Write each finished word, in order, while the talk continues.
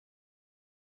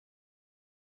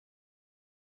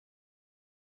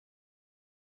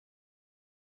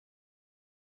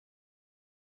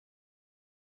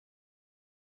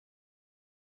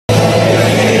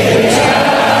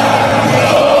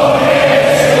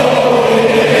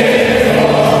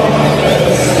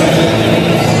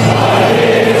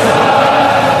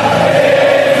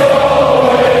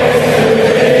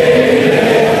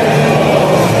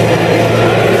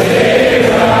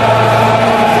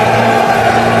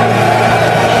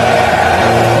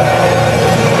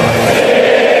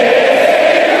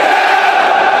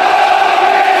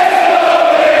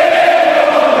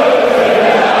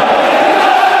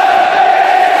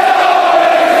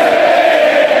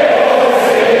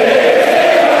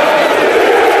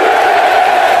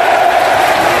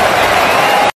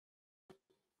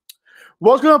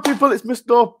What's going on, people? It's Mr.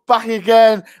 Dore back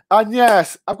again. And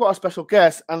yes, I've got a special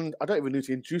guest, and I don't even need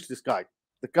to introduce this guy.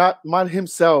 The guy, man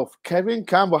himself, Kevin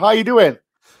Campbell. How you doing?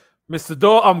 Mr.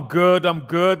 Dore, I'm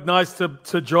good. Nice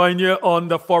to join you on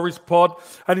the Forest pod.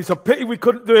 And it's a pity we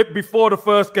couldn't do it before the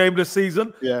first game of the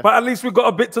season. Yeah. But at least we've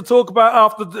got a bit to talk about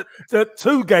after the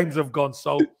two games have gone.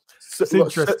 So it's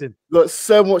interesting. Look,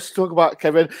 so much to talk about,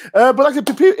 Kevin. But like I said,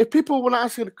 if people want to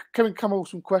ask Kevin Campbell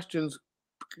some questions,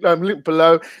 link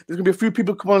below. There's going to be a few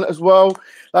people come on as well.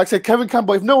 Like I said, Kevin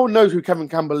Campbell, if no one knows who Kevin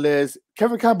Campbell is,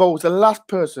 Kevin Campbell was the last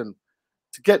person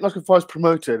to get Nottingham Forest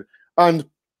promoted. And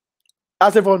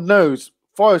as everyone knows,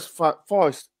 Forest,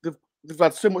 they've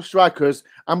had so much strikers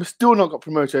and we've still not got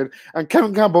promoted. And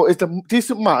Kevin Campbell is the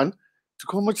decent man to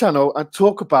come on my channel and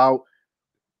talk about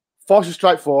Forest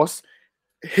Strike Force,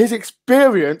 his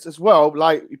experience as well.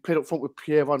 Like, he played up front with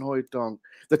Pierre Van Hooijdonk,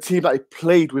 the team that he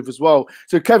played with as well.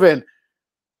 So, Kevin,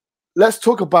 let's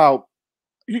talk about,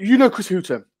 you know Chris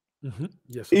Hughton. Mm-hmm.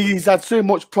 Yes, he's had so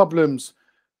much problems.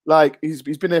 Like, he's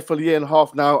been there for a year and a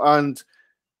half now, and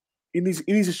he needs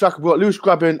a striker. We've got Lewis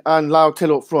Grabban and Lau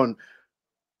Taylor up front.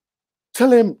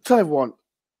 Tell everyone,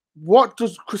 what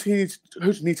does Chris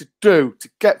Hughton need to do to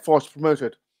get Forest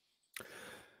promoted?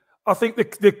 I think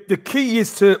the key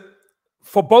is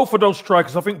for both of those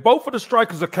strikers. I think both of the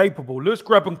strikers are capable. Lewis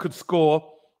Grabban could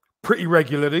score pretty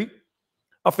regularly.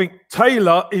 I think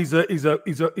Taylor is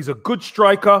a good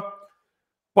striker,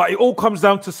 but it all comes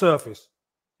down to service.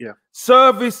 Yeah,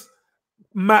 service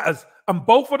matters, and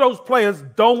both of those players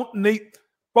don't need.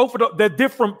 They're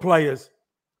different players.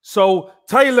 So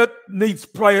Taylor needs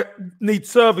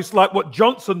service like what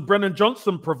Brennan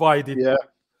Johnson provided. Yeah,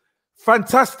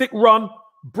 fantastic run,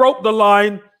 broke the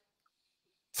line.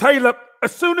 Taylor,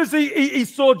 as soon as he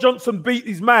saw Johnson beat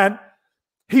his man,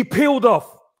 he peeled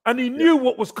off, and he knew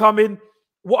what was coming.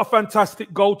 What a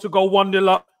fantastic goal to go 1-0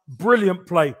 up. Brilliant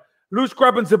play. Lewis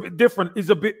Grabban's a bit different. He's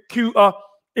a bit cuter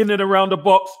in and around the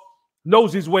box,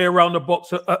 knows his way around the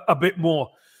box a bit more.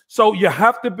 So you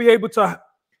have to be able to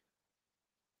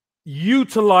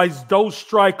utilize those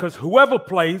strikers, whoever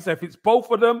plays. If it's both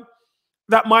of them,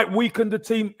 that might weaken the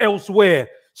team elsewhere.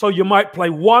 So you might play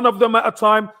one of them at a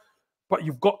time, but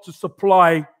you've got to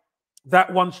supply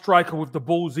that one striker with the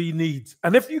balls he needs.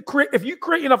 And if you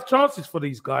create enough chances for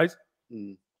these guys,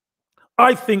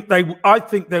 I think they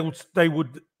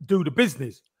would do the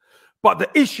business. But the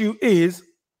issue is,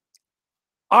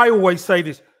 I always say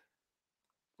this,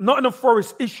 Nottingham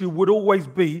Forest issue would always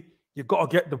be, you've got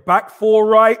to get the back four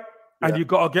right, and you've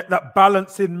got to get that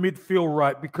balance in midfield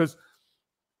right, because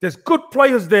there's good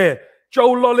players there.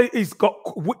 Joe Lolly, you've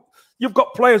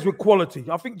got players with quality.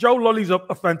 I think Joe Lolly's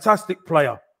a fantastic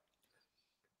player.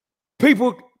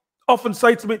 People often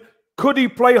say to me, could he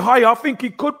play higher? I think he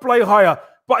could play higher,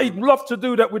 but he'd love to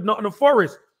do that with Nottingham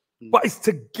Forest. But it's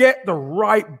to get the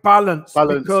right balance.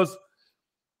 Because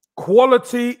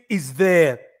quality is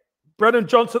there. Brennan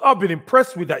Johnson, I've been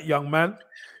impressed with that young man.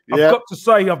 I've got to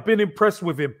say, I've been impressed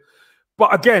with him.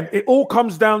 But again, it all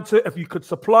comes down to, if you could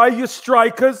supply your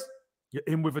strikers, you're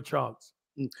in with a chance.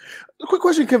 A quick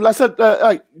question, Kevin. I said,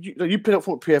 you played up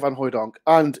front with Pierre Van Hooijdonk,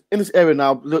 and in this area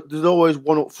now, look, there's always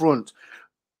one up front.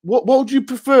 What would you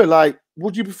prefer? Like,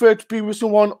 would you prefer to be with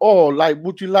someone, or like,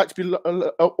 would you like to be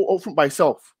up front by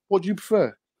yourself? What do you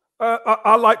prefer?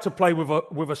 I like to play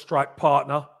with a strike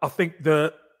partner. I think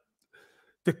the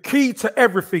key to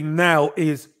everything now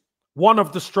is one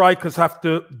of the strikers have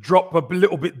to drop a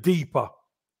little bit deeper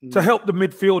to help the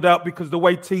midfield out, because the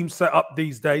way teams set up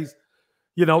these days,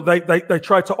 you know, they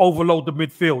try to overload the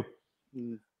midfield.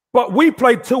 But we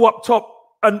played two up top,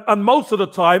 and most of the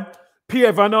time,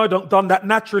 Pierre Van Hooijdonk done that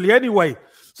naturally anyway.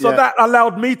 So that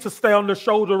allowed me to stay on the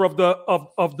shoulder of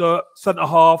the centre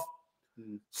half.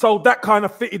 So that kind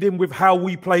of fitted in with how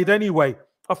we played anyway.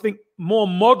 I think more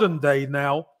modern day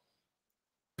now,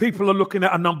 people are looking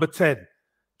at a number 10,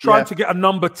 trying to get a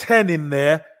number 10 in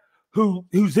there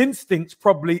whose instincts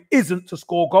probably isn't to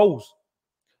score goals.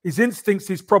 His instincts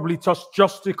is probably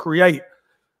just to create.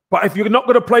 But if you're not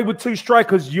going to play with two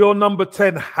strikers, your number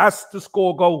 10 has to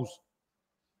score goals.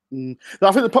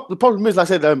 I think the problem is,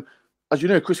 like I said, as you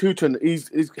know, Chris Hughton,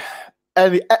 he's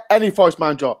any Forest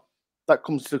manager that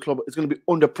comes to the club is going to be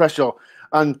under pressure.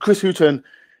 And Chris Hughton,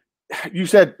 you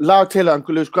said Lau Taylor and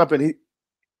Lewis Grabban,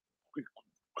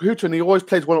 Hughton, he always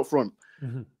plays one up front.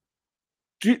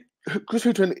 Chris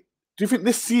Hughton, do you think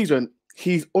this season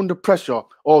he's under pressure,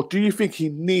 or do you think he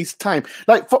needs time?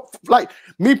 Like, like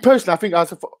me personally, I think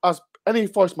as any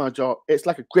Forest manager, it's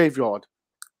like a graveyard.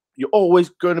 You're always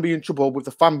going to be in trouble with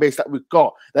the fan base that we've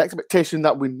got, the expectation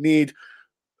that we need.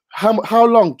 How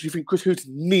long do you think Chris Hughton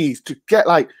needs to get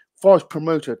like Forest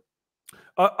promoted?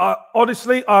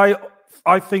 Honestly,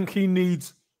 I think he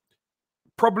needs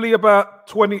probably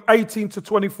about 18 to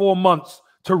 24 months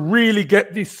to really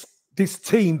get this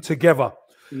team together.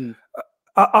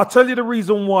 I'll tell you the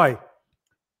reason why.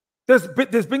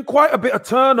 There's been quite a bit of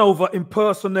turnover in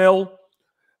personnel,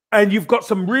 and you've got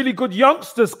some really good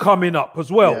youngsters coming up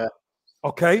as well. Yeah.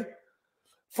 Okay,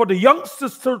 for the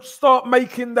youngsters to start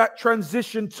making that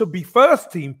transition to be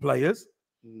first team players,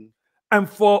 and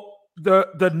for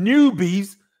the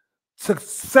newbies to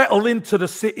settle into the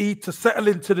city, to settle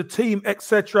into the team,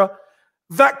 etc.,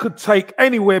 that could take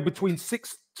anywhere between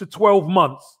 6 to 12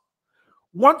 months.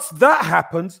 Once that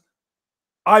happens,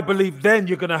 I believe then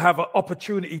you're going to have an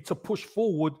opportunity to push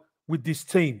forward with this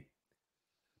team.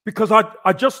 Because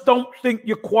I just don't think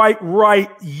you're quite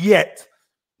right yet.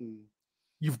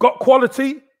 You've got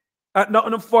quality at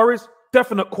Nottingham Forest,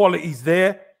 definite qualities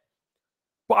there.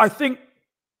 But I think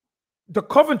the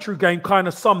Coventry game kind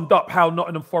of summed up how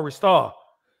Nottingham Forest are.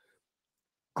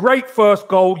 Great first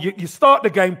goal. You start the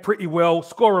game pretty well,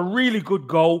 score a really good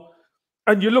goal,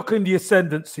 and you look in the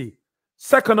ascendancy.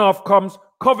 Second half comes,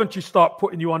 Coventry start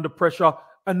putting you under pressure,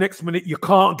 and next minute you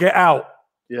can't get out.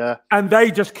 Yeah. And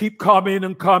they just keep coming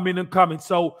and coming and coming.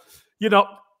 So, you know,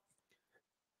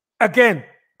 again,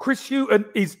 Chris Hughton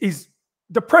is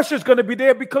the pressure's going to be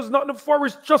there because Nottingham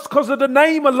Forest, just because of the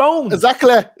name alone. Exactly.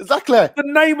 The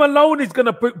name alone is going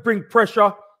to bring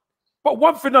pressure. But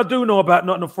one thing I do know about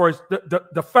Nottingham Forest,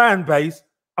 the fan base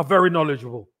are very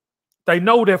knowledgeable. They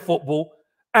know their football.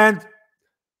 And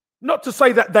not to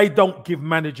say that they don't give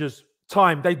managers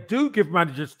time. They do give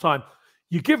managers time.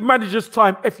 You give managers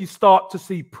time if you start to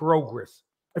see progress.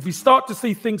 If you start to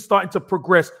see things starting to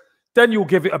progress, then you'll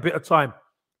give it a bit of time.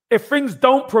 If things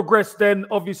don't progress, then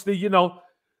obviously, you know,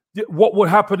 what will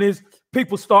happen is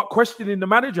people start questioning the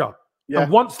manager. Yeah.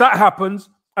 And once that happens,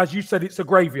 as you said, it's a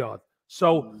graveyard.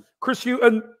 So Chris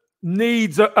Hughton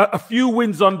needs a few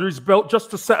wins under his belt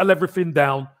just to settle everything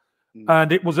down.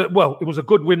 And it was a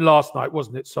good win last night,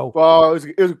 wasn't it? So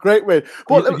it was a great win.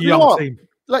 Well, you know what? Team.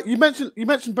 Like you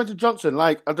mentioned Brendan Johnson.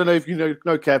 Like, I don't know if you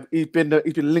know Kev. He's been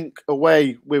linked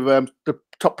away with the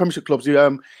top Premiership clubs. He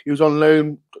was on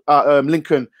loan at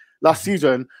Lincoln last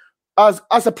season. As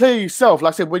a player yourself,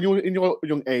 like I said, when you're in your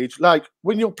young age, like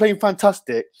when you're playing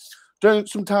fantastic, don't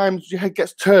sometimes your head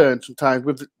gets turned sometimes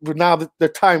with now the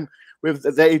time with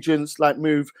the agents like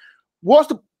move.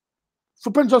 For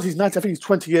Brendan Johnson, he's 90, I think he's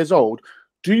 20 years old.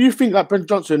 Do you think that Brendan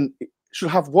Johnson should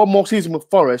have one more season with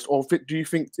Forest, or do you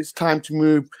think it's time to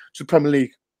move to the Premier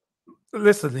League?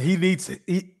 Listen, he needs it.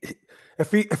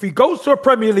 If he goes to a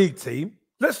Premier League team,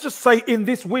 let's just say in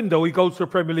this window he goes to a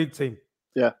Premier League team.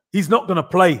 Yeah, he's not going to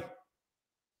play,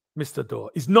 Mr.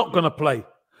 Dore. He's not going to play.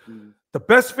 The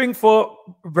best thing for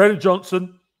Brendan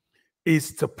Johnson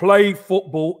is to play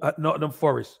football at Nottingham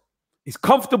Forest. He's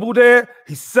comfortable there.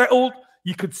 He's settled.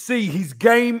 You could see his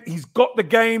game. He's got the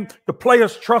game. The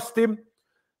players trust him.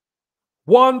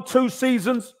 1-2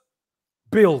 seasons,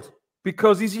 build.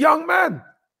 Because he's a young man.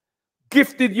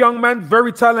 Gifted young man,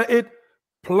 very talented.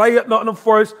 Play at Nottingham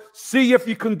Forest. See if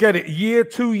you can get it. Year,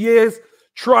 2 years.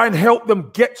 Try and help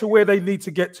them get to where they need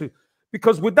to get to.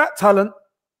 Because with that talent,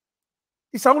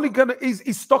 his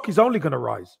stock is only gonna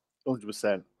rise.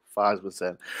 100%,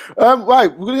 5%.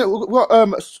 Right, we're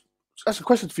gonna ask some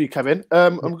questions for you, Kevin.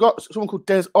 We've got someone called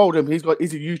Des Oldham. He's a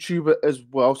YouTuber as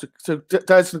well. So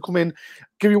Des can come in,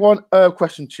 give you one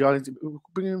question to you. I need to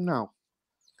bring him now.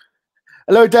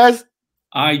 Hello, Des.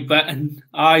 Hi, Ben.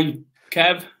 Hi,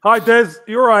 Kev. Hi, Des.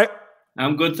 You all right?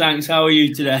 I'm good, thanks. How are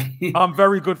you today? I'm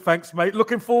very good, thanks, mate.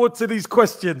 Looking forward to these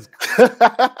questions.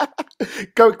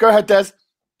 Go ahead, Des.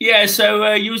 Yeah,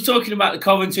 so you were talking about the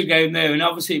Coventry game there, and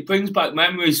obviously it brings back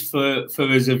memories for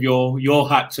us of your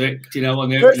hat trick, you know, on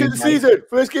the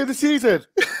first game of the season.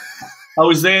 I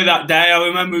was there that day. I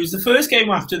remember it was the first game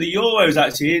after the Euros,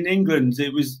 actually, in England.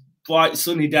 It was a bright,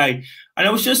 sunny day, and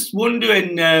I was just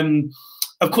wondering.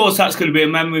 Of course, that's going to be a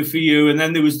memory for you. And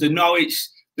then there was the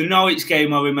Norwich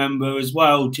game. I remember as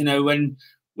well. You know, when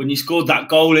you scored that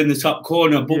goal in the top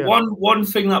corner. But yeah. one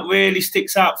thing that really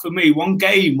sticks out for me, one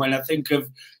game when I think of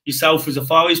yourself as a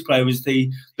Forest player, was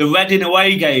the Reading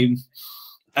away game.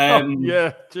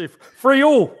 Yeah,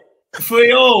 3-3.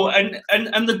 3-3,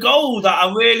 and the goal that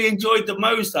I really enjoyed the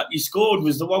most that you scored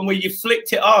was the one where you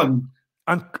flicked it on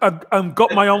and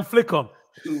got my own flick on.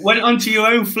 Went onto your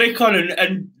own flick on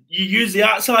and you used the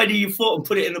outside of your foot and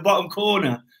put it in the bottom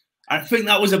corner. I think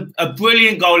that was a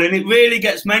brilliant goal, and it really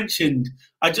gets mentioned.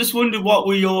 I just wondered what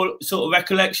were your sort of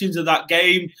recollections of that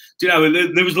game. You know,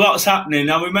 there was lots happening.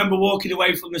 I remember walking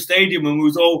away from the stadium and we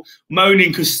was all moaning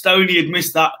because Stoney had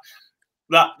missed that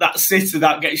sitter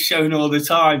that gets shown all the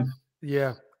time.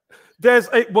 Yeah.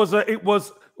 it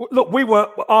was. Look,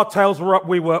 our tails were up.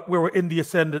 We were in the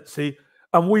ascendancy,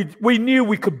 and we knew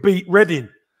we could beat Reading.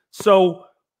 So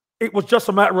it was just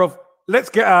a matter of let's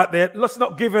get out there. Let's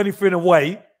not give anything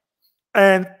away,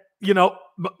 and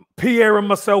Pierre and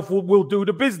myself will do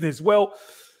the business. Well,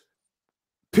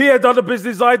 Pierre done the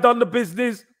business. I done the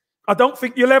business. I don't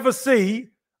think you'll ever see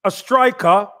a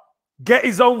striker get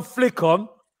his own flick on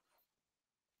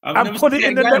and put it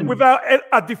in the net without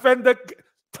a defender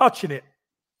touching it.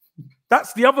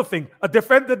 That's the other thing. A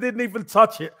defender didn't even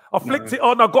touch it. I flicked it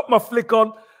on. I got my flick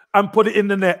on and put it in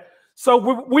the net. So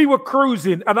we were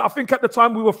cruising, and I think at the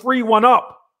time we were 3-1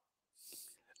 up.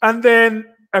 And then,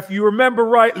 if you remember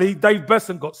rightly, Dave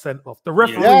Besson got sent off. The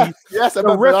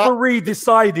referee,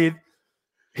 decided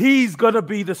he's going to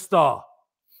be the star,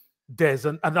 Des.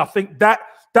 And I think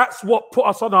that's what put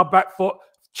us on our back foot.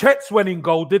 Chet's went in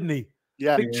goal, didn't he?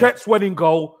 Yeah. I think Chet's went in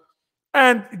goal.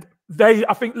 And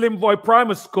I think Limvoy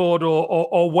Primus scored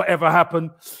or whatever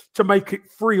happened to make it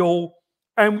 3-3.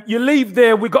 And you leave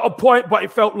there, we got a point, but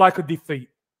it felt like a defeat.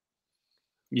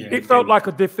 Yeah, it felt like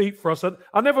a defeat for us. And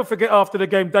I'll never forget after the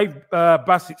game, Dave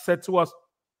Bassett said to us,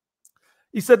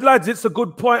 he said, lads, it's a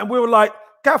good point. And we were like,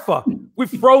 Gaffer, we've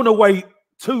thrown away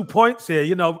 2 points here.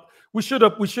 We should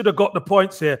have got the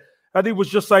points here. And he was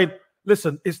just saying,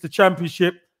 listen, it's the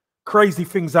championship. Crazy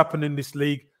things happen in this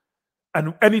league.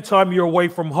 And anytime you're away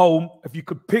from home, if you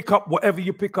could pick up whatever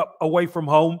you pick up away from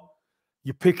home,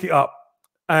 you pick it up.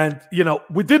 And,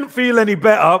 we didn't feel any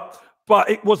better, but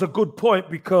it was a good point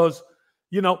because,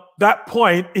 that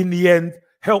point in the end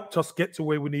helped us get to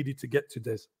where we needed to get to,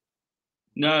 Des.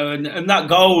 No, and that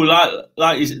goal,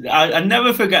 I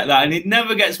never forget that, and it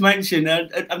never gets mentioned.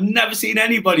 I've never seen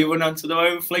anybody run onto their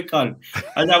own flick on.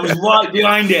 And I was right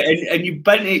behind it, and you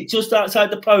bent it just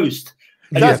outside the post.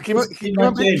 Des, can you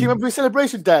remember the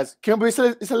celebration, Des? Can you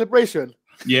remember the celebration?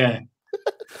 Yeah.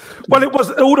 Well, it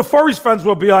was all the Forest fans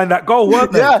were behind that goal,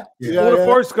 weren't they? Yeah. All the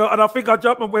Forest goal, and I think I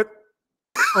jumped and went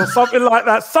or something like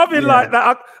that. Something like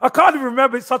that. I can't even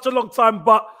remember. It's such a long time,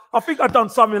 but I think I've done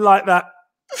something like that.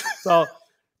 So,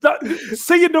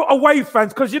 seeing the away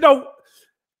fans, because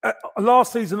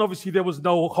last season obviously there was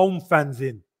no home fans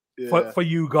in for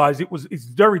you guys. It's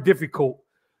very difficult.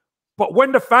 But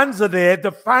when the fans are there,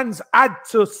 the fans add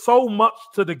to so much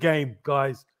to the game,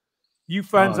 guys. You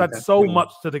fans add so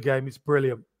much to the game. It's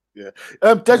brilliant. Yeah.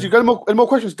 Des, you got any more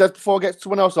questions, Des, before I get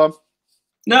someone else on?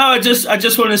 No, I just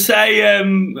want to say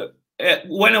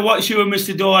when I watched you and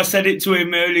Mr. Dore, I said it to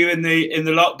him earlier in the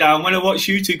lockdown. When I watched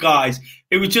you two guys,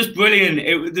 it was just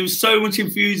brilliant. There was so much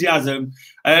enthusiasm.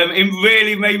 It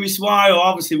really made me smile.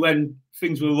 Obviously, when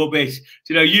things were rubbish,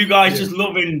 you guys just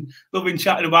loving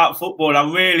chatting about football. I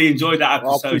really enjoyed that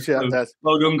episode. I appreciate that, Des.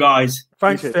 Well done, guys.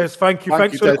 Thanks, Des. Thank you.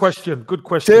 Thanks for the question. Good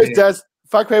question. Cheers, Des.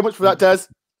 Thank you very much for that, Des.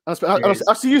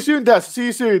 I'll see you soon, Des. See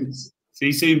you soon. See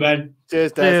you soon, Ben.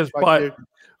 Cheers, Des. Cheers. Bye. You.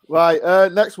 Right,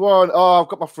 next one. Oh, I've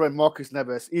got my friend Marcus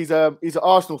Neves. He's an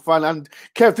Arsenal fan, and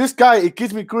Kev, this guy, he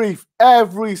gives me grief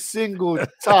every single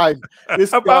time.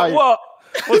 This about guy. What?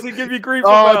 What's he give you grief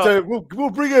about? We'll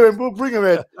bring him in. We'll bring him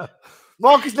in.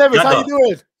 Marcus Neves, how you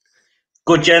doing?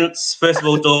 Good, gents. First of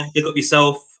all, Dore, pick up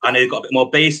yourself. I know you've got a bit more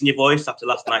bass in your voice after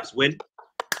last night's win.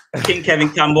 King Kevin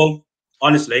Campbell,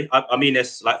 honestly, I mean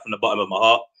this from the bottom of my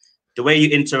heart. The way you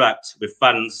interact with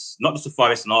fans, not just the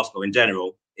Forest and Arsenal in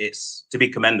general, it's to be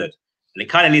commended. And it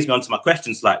kind of leads me on to my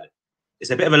question slightly.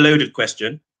 It's a bit of a loaded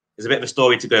question. There's a bit of a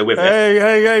story to go with it.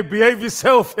 Hey, behave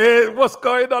yourself here. What's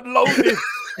going on? Loaded.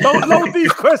 Don't load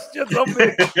these questions on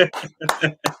me.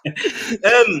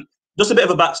 Just a bit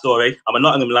of a backstory. I'm a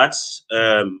Nottingham lad.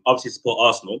 Obviously support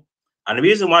Arsenal. And the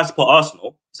reason why I support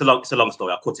Arsenal, it's a long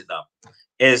story, I'll cut it down,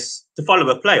 is to follow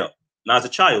a player. Now, as a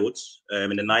child, in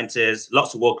the 90s,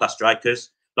 lots of world-class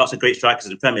strikers, lots of great strikers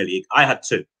in the Premier League. I had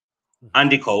two,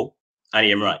 Andy Cole and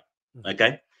Ian Wright.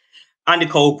 Okay, Andy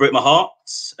Cole broke my heart,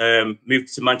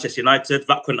 moved to Manchester United.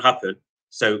 That couldn't happen.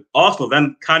 So Arsenal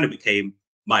then kind of became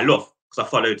my love because I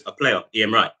followed a player,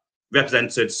 Ian Wright.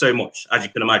 Represented so much, as you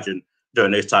can imagine,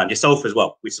 during those times. Yourself as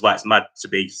well, which is why it's mad to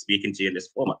be speaking to you in this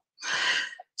format.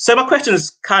 So my question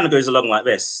kind of goes along like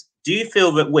this. Do you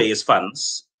feel that we as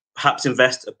fans perhaps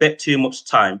invest a bit too much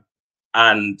time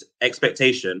and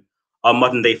expectation on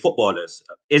modern day footballers?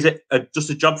 Is it just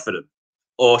a job for them?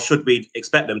 Or should we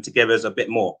expect them to give us a bit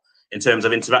more in terms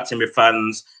of interacting with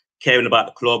fans, caring about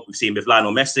the club? We've seen with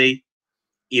Lionel Messi,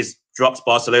 he's dropped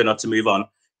Barcelona to move on.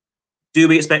 Do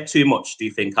we expect too much, do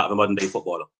you think, out of a modern day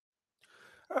footballer?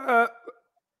 A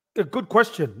good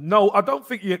question. No, I don't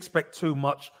think you expect too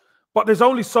much, but there's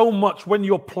only so much when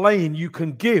you're playing you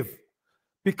can give,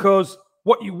 because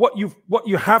what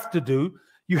you have to do,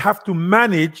 you have to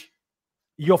manage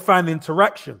your fan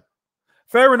interaction.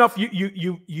 Fair enough.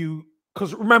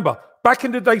 Because remember, back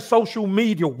in the day, social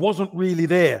media wasn't really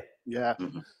there. Yeah.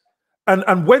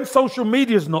 And when social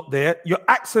media is not there, your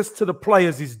access to the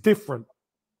players is different.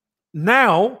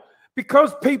 Now,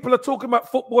 because people are talking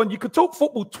about football, and you could talk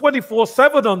football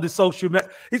 24/7 on the social media,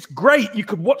 it's great. You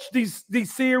could watch these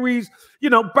series. You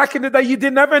know, back in the day, you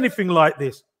didn't have anything like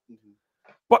this.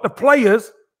 But the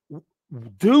players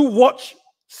do watch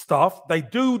stuff. They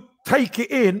do take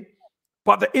it in.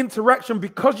 But the interaction,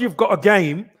 because you've got a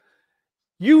game,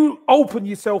 you open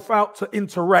yourself out to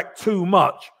interact too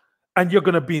much, and you're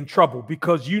going to be in trouble,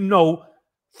 because you know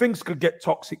things could get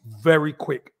toxic very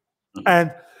quick.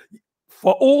 And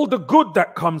for all the good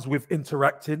that comes with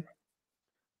interacting,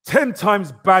 10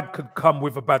 times bad could come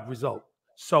with a bad result.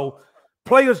 So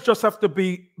players just have to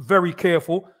be very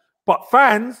careful. But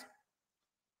fans,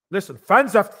 listen,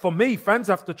 fans have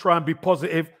to try and be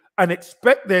positive and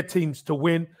expect their teams to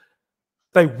win.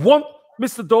 They want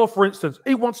Mr. Dore, for instance,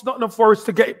 he wants Nottingham Forest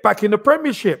to get back in the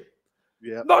Premiership.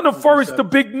 Yeah, Nottingham Forest, the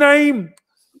big name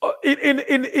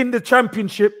in the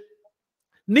Championship,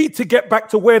 need to get back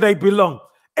to where they belong.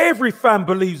 Every fan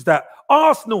believes that.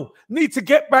 Arsenal need to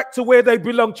get back to where they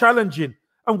belong, challenging.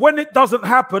 And when it doesn't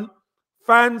happen,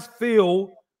 fans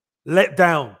feel let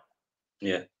down.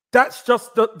 Yeah, that's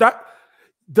just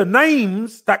the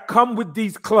names that come with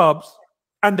these clubs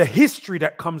and the history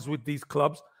that comes with these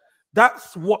clubs.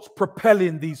 That's what's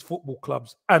propelling these football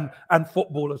clubs and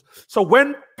footballers. So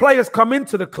when players come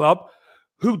into the club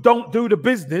who don't do the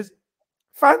business,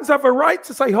 fans have a right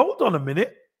to say, hold on a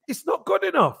minute, it's not good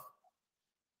enough.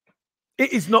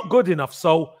 It is not good enough.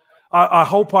 So I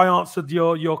hope I answered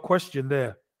your question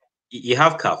there. You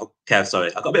have, Kev,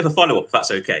 sorry. I've got a bit of a follow-up, if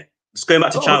that's okay. Just going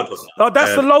back to childhood. Oh,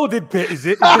 that's the loaded bit, is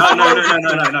it?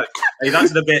 No. You've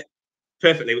answered a bit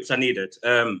perfectly, which I needed.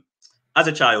 As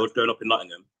a child growing up in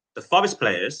Nottingham, the Forest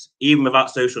players, even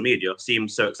without social media, seemed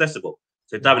so accessible.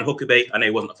 So Darren Huckabee, I know he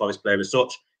wasn't a Forest player as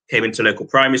such, came into local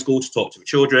primary school to talk to the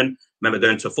children. Remember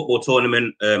going to a football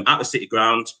tournament at the City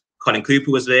Ground. Colin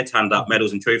Cooper was there to hand out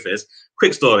medals and trophies.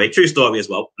 Quick story, true story as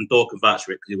well, and Dore can vouch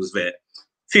for it because he was there.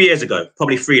 A few years ago,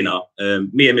 probably 3 now,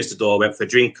 me and Mr. Dore went for a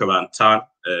drink around town.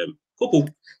 Couple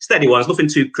steady ones, nothing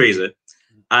too crazy.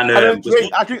 And I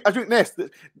drink this.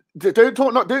 Don't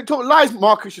talk lies,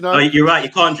 Marcus. You know. Oh, you're right. You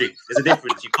can't drink. There's a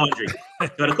difference. You can't drink. We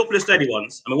had a couple of steady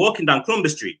ones, and we're walking down Clumber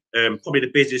Street, probably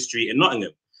the busiest street in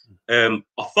Nottingham.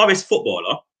 A Forest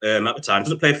footballer at the time,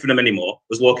 doesn't play for them anymore,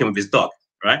 was walking with his dog.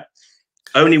 Right.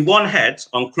 Only one head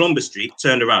on Clumber Street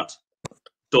turned around.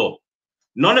 Dore.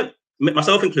 None of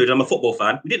myself included. I'm a football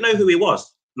fan. We didn't know who he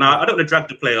was. Now I don't want to drag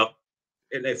the player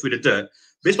through the dirt.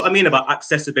 But this is what I mean about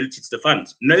accessibility to the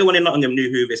fans. No one in Nottingham knew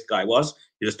who this guy was.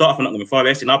 He was a starter for Nottingham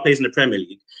Forest. He now plays in the Premier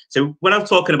League. So when I'm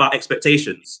talking about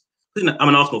expectations, I'm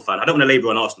an Arsenal fan. I don't want to labour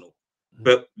on Arsenal.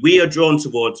 But I am drawn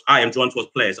towards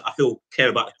players that I feel care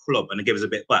about the club and they give us a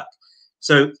bit back.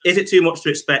 So is it too much to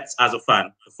expect as a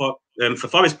fan for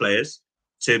Forest players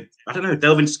to, I don't know,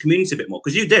 delve into the community a bit more?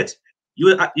 Because you did.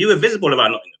 You were visible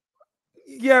around Nottingham.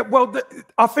 Yeah, well,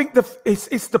 I think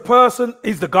it's the person.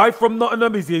 Is the guy from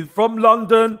Nottingham? Is he from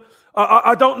London?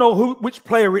 I don't know which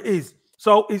player it is.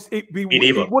 So it wouldn't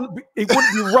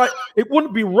be right. It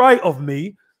wouldn't be right of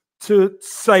me to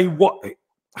say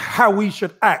how we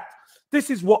should act. This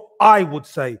is what I would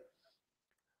say.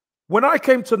 When I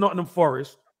came to Nottingham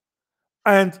Forest,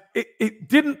 and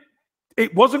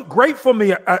it wasn't great for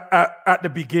me at the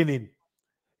beginning.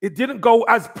 It didn't go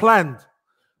as planned.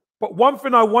 But one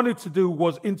thing I wanted to do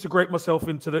was integrate myself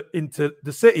into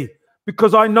the city,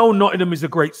 because I know Nottingham is a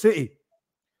great city.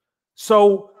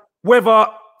 So whether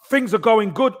things are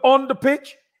going good on the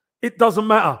pitch, it doesn't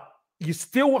matter. You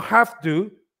still have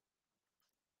to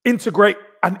integrate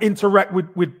and interact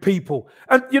with people.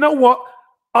 And you know what?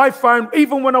 I found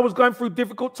even when I was going through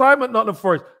difficult time at Nottingham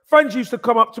Forest, friends used to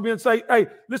come up to me and say, hey,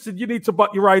 listen, you need to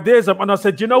butt your ideas up. And I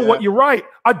said, you know what? You're right.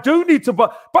 I do need to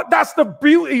but that's the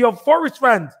beauty of Forest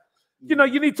fans. You know,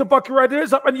 you need to buck your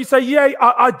ideas up. And you say, yeah,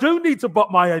 I do need to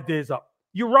butt my ideas up.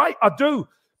 You're right, I do.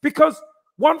 Because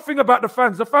one thing about the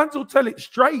fans will tell it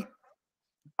straight.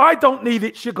 I don't need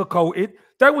it sugar-coated.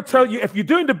 They will tell you if you're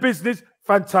doing the business,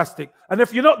 fantastic. And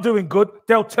if you're not doing good,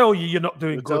 they'll tell you you're not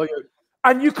doing good.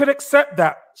 And you can accept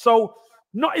that. So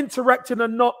not interacting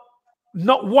and not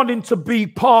wanting to be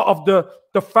part of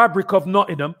the fabric of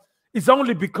Nottingham is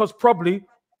only because probably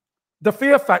the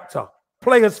fear factor.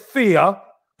 Players fear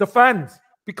the fans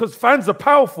because fans are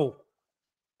powerful.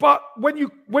 But when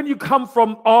you come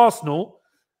from Arsenal,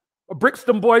 a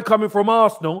Brixton boy coming from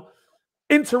Arsenal,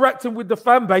 interacting with the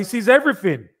fan base is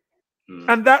everything.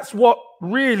 And that's what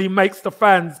really makes the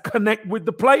fans connect with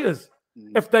the players.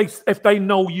 if they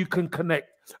know you can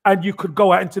connect and you could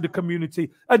go out into the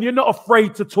community and you're not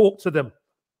afraid to talk to them,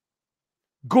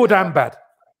 good and bad.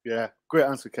 Yeah, great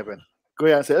answer, Kevin.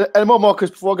 Great answer. Any more, Marcus,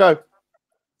 before I go?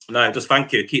 No, just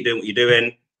thank you. Keep doing what you're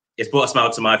doing. It's brought a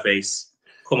smile to my face.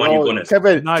 Come on, you've done it.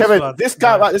 Kevin, Nice Kevin, one. this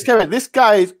guy, right, this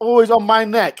guy is always on my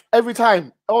neck every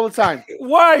time, all the time.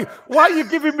 Why are you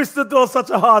giving Mr. Dore such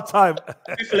a hard time?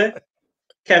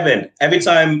 Kevin, every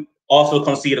time Arsenal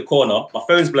concede a corner, my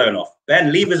phone's blown off.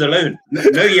 Ben, leave us alone.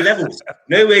 Know your levels.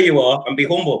 Know where you are and be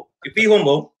humble. If you be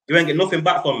humble, you ain't get nothing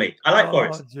back from me. I like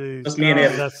Forest. Just me and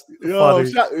him.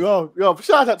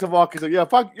 Shout out to Marcus. Yeah,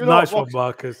 nice one,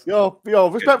 Marcus. Yo,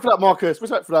 respect for that, Marcus.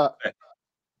 Respect for that.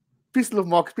 Peace and love,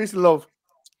 Marcus. Peace and love.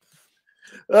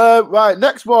 Right,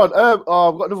 next one. I've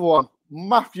got another one.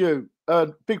 Matthew,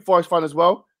 big Forest fan as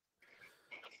well.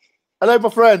 Hello, my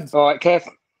friend. All right, Kev.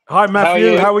 Hi,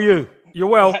 Matthew. How are you? You're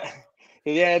well?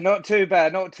 Yeah, not too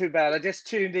bad. Not too bad. I just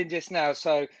tuned in just now,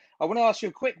 so I want to ask you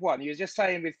a quick one. You were just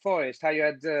saying with Forest how you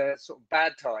had sort of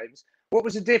bad times. What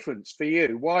was the difference for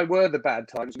you? Why were the bad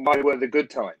times and why were the good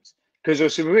times? Because there were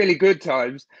some really good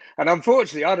times, and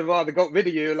unfortunately, I'd have rather got rid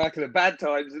of you like the bad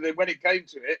times, and then when it came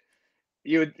to it,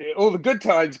 all the good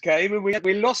times came, and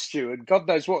we lost you, and God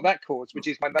knows what that caused, which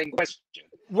is my main question.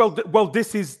 Well,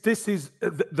 this is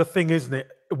the thing, isn't it?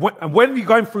 When you're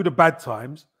going through the bad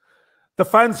times, the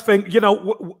fans think,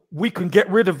 we can get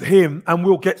rid of him and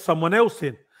we'll get someone else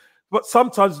in. But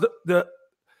sometimes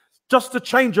just the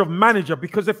change of manager,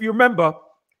 because if you remember,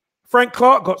 Frank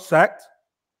Clark got sacked,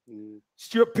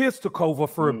 Stuart Pearce took over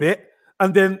for a bit,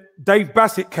 and then Dave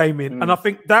Bassett came in, and I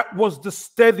think that was the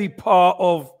steady part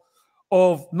of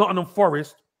Nottingham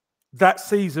Forest that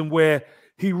season where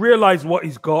he realised what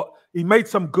he's got. He made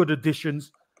some good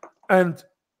additions, and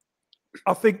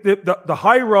I think that the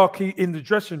hierarchy in the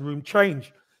dressing room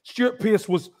changed. Stuart Pearce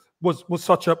was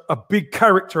such a big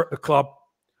character at the club,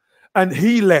 and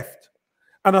he left.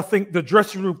 And I think the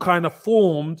dressing room kind of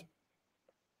formed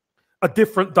a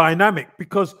different dynamic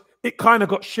because it kind of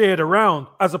got shared around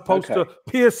as opposed to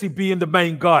Pearcey being the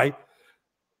main guy.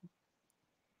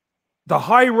 The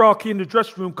hierarchy in the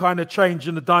dressing room kind of changed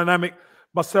in the dynamic.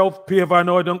 Myself, Pierre Van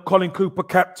Hooydonk, Colin Cooper,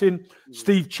 captain,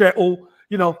 Steve Chettle,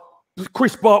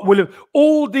 Chris Bart-Williams,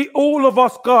 all of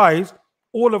us guys,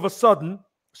 all of a sudden,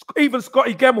 even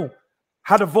Scotty Gemmell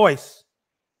had a voice.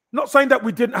 Not saying that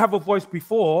we didn't have a voice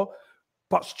before,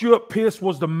 but Stuart Pearce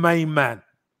was the main man.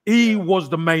 He was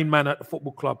the main man at the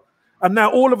football club. And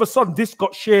now all of a sudden, this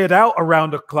got shared out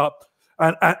around the club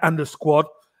and the squad.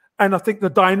 And I think the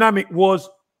dynamic was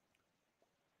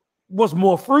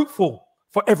more fruitful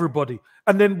for everybody.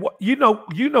 And then what you know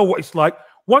what it's like.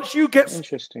 Once you get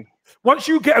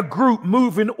a group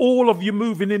moving, all of you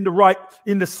moving in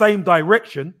the same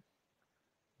direction,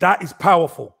 that is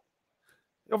powerful.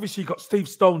 Obviously, you got Steve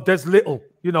Stone, Des Little,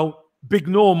 Big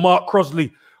Norm, Mark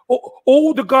Crosley,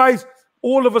 all the guys.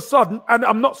 All of a sudden, and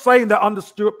I'm not saying that under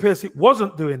Stuart Pearce it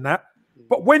wasn't doing that,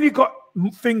 but when you got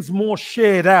things more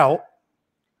shared out,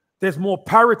 there's more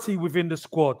parity within the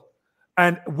squad,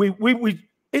 and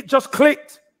it just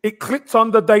clicked. It clicked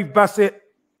under Dave Bassett,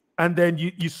 and then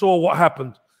you saw what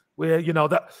happened. Where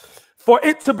that for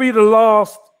it to be the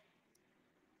last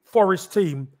Forest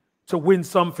team to win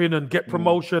something and get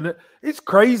promotion, it's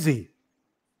crazy.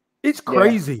 It's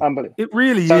crazy. Yeah, unbelievable. It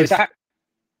really is.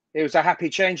 It was a happy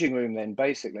changing room then,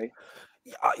 basically.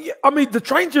 I mean, the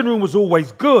changing room was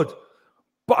always good,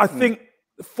 but I think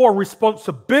for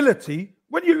responsibility,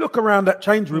 when you look around that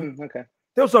change room,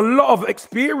 there was a lot of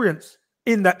experience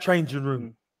in that changing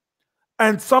room.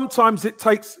 And sometimes it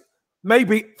takes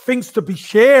maybe things to be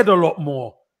shared a lot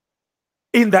more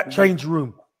in that change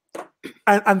room.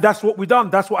 And that's what we done.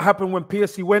 That's what happened when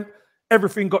Pearcey went.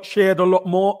 Everything got shared a lot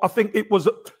more. I think it was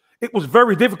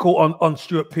very difficult on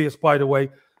Stuart Pearce, by the way,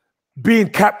 being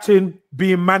captain,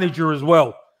 being manager as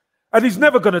well. And he's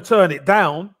never going to turn it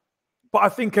down. But I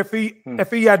think if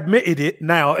he admitted it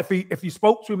now, if he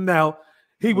spoke to him now,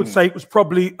 he would say it was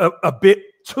probably a bit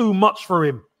too much for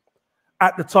him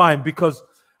at the time, because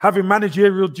having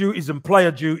managerial duties and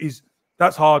player duties,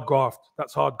 that's hard graft.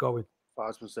 That's hard going.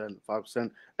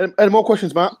 5%. Any more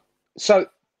questions, Matt? So,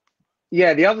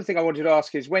 yeah, the other thing I wanted to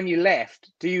ask is, when you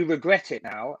left, do you regret it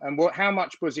now? And how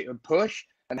much was it a push,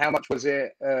 and how much was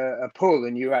it a pull,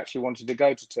 and you actually wanted to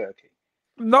go to Turkey?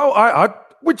 No,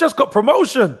 we just got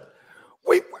promotion.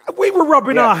 We were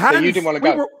rubbing our hands. So you didn't want to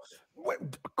go.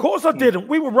 Of course I didn't.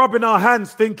 We were rubbing our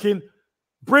hands thinking,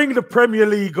 bring the Premier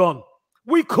League on.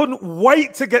 We couldn't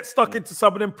wait to get stuck into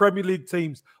some of them Premier League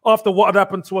teams after what had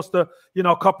happened to us a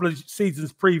couple of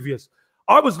seasons previous.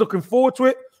 I was looking forward to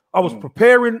it. I was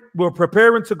preparing. We were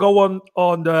preparing to go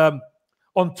on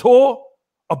on tour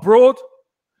abroad.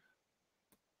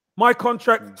 My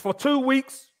contract for 2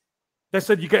 weeks. They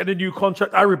said, you're getting a new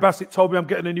contract. Harry Bassett told me I'm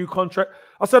getting a new contract.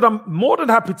 I said, I'm more than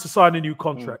happy to sign a new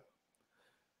contract.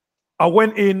 I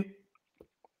went in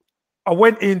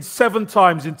 7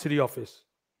 times into the office.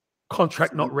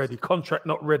 Contract not ready. Contract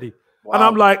not ready. Wow. And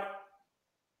I'm like,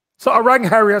 so I rang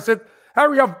Harry. I said,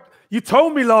 Harry, you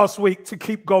told me last week to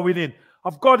keep going in.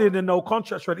 I've got in and no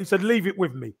contract's ready. He said, leave it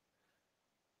with me.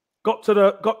 Got to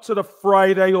the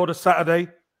Friday or the Saturday,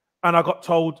 and I got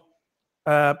told,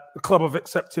 the club have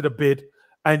accepted a bid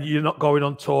and you're not going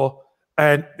on tour,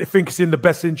 and they think it's in the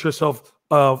best interest of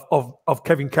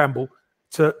Kevin Campbell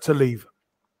to leave.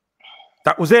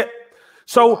 That was it.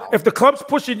 So if the club's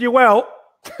pushing you out,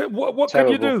 what can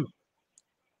you do?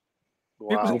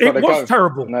 Wow. It was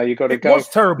terrible. No, you got to go. It was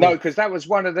terrible. No, because that was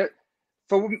one of the,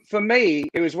 for me,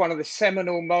 it was one of the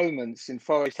seminal moments in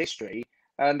Forest history.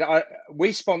 And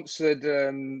we sponsored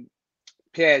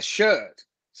Pierre's shirt.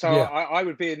 So yeah. I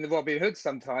would be in the Robin Hood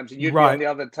sometimes, and you'd be on the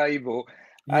other table,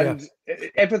 and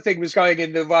everything was going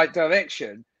in the right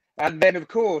direction. And then, of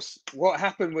course, what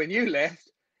happened when you left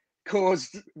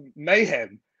caused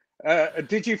mayhem.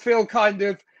 Did you feel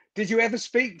did you ever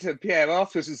speak to Pierre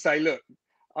afterwards and say, look,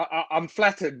 I'm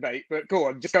flattered, mate, but go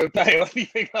on, just go play or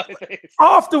anything like this?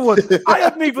 Afterwards, I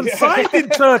hadn't even signed in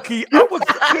Turkey. I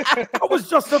was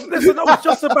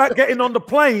just about getting on the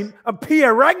plane, and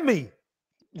Pierre rang me.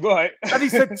 Right. And he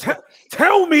said,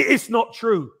 tell me it's not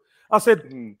true. I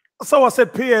said, so I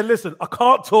said, Pierre, listen, I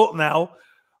can't talk now.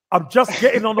 I'm just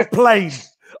getting on a plane.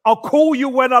 I'll call you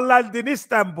when I land in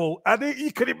Istanbul. And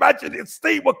you can imagine it,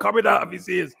 steam were coming out of his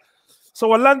ears.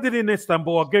 So I landed in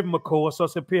Istanbul. I gave him a call. So I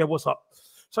said, Pierre, what's up?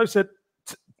 So he said,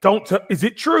 is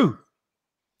it true?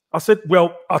 I said,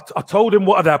 well, I told him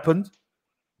what had happened.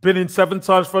 Been in 7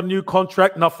 times for a new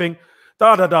contract, nothing.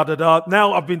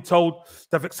 Now I've been told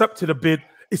they've accepted a bid.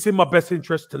 It's in my best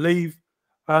interest to leave.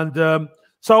 And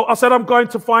so I said, I'm going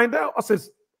to find out. I said,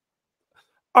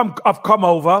 I've come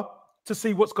over to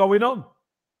see what's going on.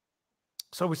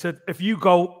 So we said, if you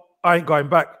go, I ain't going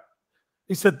back.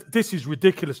 He said, this is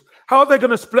ridiculous. How are they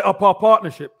going to split up our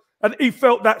partnership? And he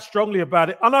felt that strongly about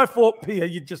it. And I thought, Pierre,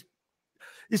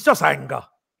 it's just anger.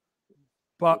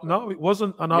 But no, it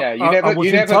wasn't. And I was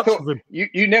in touch with him.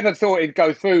 You never thought it'd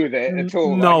go through with it at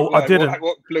all. No, I didn't.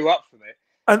 What blew up from it?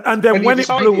 And then when it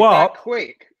blew up,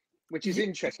 quick, which is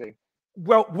interesting.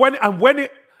 Well, when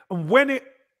it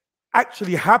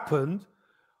actually happened,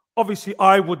 obviously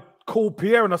I would call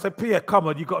Pierre and I said, Pierre, come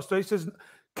on, you got to stay. He says,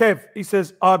 Kev, he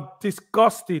says, I'm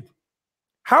disgusted.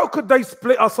 How could they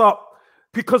split us up?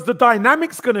 Because the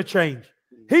dynamic's going to change.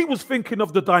 He was thinking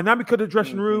of the dynamic of the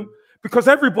dressing room because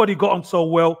everybody got on so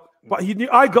well, but he knew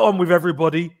I got on with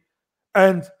everybody.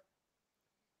 And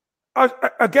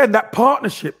again, that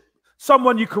partnership,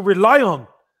 someone you could rely on.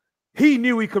 He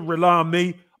knew he could rely on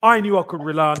me. I knew I could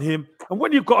rely on him. And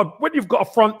when you've got a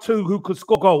front two who could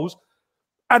score goals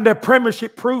and they're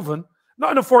Premiership proven,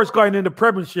 Nottingham Forest going in the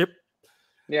Premiership,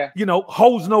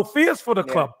 holds no fears for the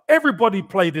club. Everybody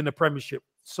played in the Premiership.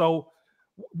 So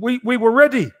we were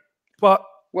ready. But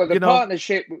the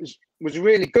partnership was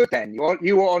really good then.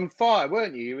 You were on fire,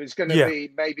 weren't you? It was going to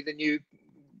be maybe the new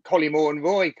Collymore and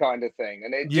Roy kind of thing,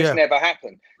 and it just never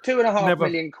happened. £2.5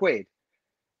 million quid,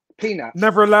 peanuts.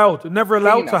 Never allowed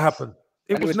to happen.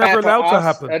 It was never allowed to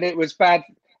happen, and it was bad.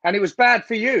 And it was bad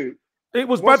for you. It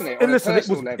was bad. And listen, it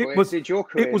was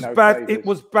bad. It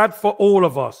was bad for all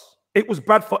of us. It was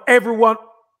bad for everyone,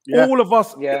 all of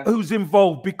us who's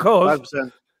involved, because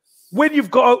 100%. when you've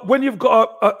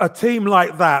got a team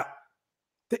like that,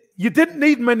 you didn't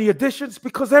need many additions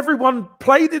because everyone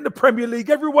played in the Premier League.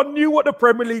 Everyone knew what the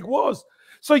Premier League was.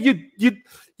 So you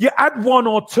add 1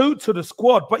 or 2 to the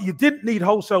squad, but you didn't need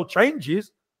wholesale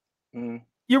changes.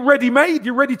 You're ready-made.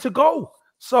 You're ready to go.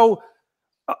 So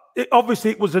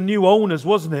obviously it was a new owners,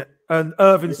 wasn't it? And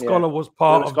Irving Scholar was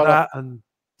part of that, and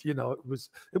it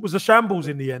was a shambles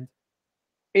in the end.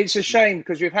 It's a shame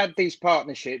because we've had these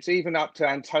partnerships, even up to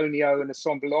Antonio and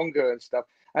Assombalonga and stuff,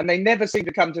 and they never seem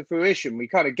to come to fruition. We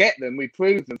kind of get them, we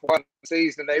prove them for one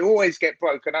season, and they always get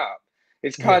broken up.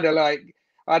 It's kind of like,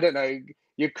 I don't know,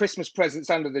 your Christmas presents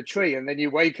under the tree, and then you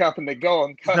wake up and they're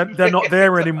gone. They're not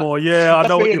there anymore. Yeah, I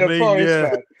know what you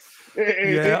mean.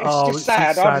 It's just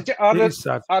sad.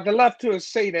 I'd love to have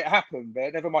seen it happen,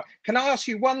 but never mind. Can I ask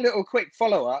you one little quick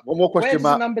follow-up? One more question, Where does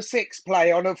Matt. the number 6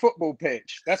 play on a football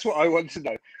pitch? That's what I want to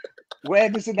know. Where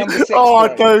does the number 6 play?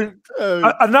 I don't.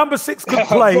 A number 6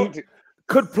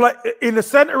 could play in the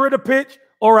centre of the pitch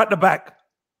or at the back.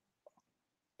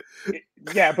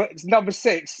 Yeah, but it's number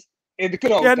 6 in the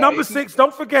good old days. Number 6.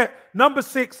 Don't forget, number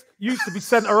 6 used to be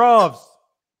centre halves.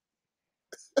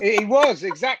 He was,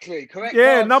 exactly. Correct.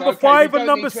 Yeah, answer. number Okay, 5 we and don't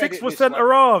number need to 6 edit were this one.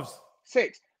 centre halves.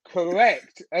 6.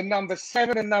 Correct. And number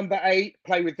 7 and number 8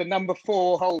 play with the number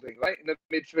 4 holding, right? In the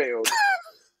midfield.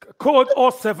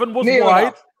 Or 7 was Near wide.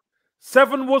 enough.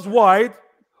 7 was wide.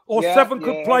 Or Yeah, 7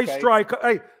 could yeah, play okay. striker.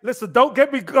 Hey, listen, don't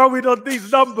get me going on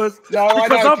these numbers. No, I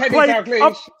because know. I've Kenny played.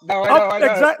 Dalglish. No, I know.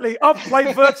 Exactly. I've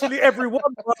played virtually every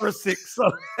one for a 6.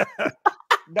 So.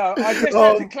 No, I just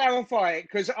had to clarify it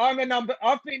because I've been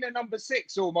a number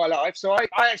 6 all my life. So I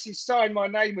actually signed my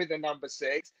name with a number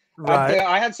 6. Right. And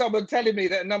I had someone telling me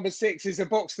that number 6 is a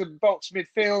box-to-box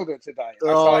midfielder today. I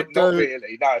was Oh, like, not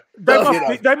really, no.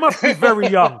 They must be very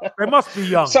young. They must be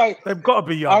young. So they've got to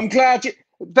be young. I'm glad you.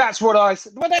 That's what I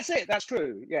said. Well, that's it. That's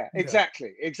true. Yeah,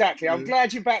 exactly. I'm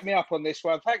glad you backed me up on this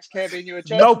one. Thanks, Kevin. You're a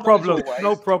gentleman. No problem. As always.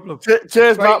 No problem.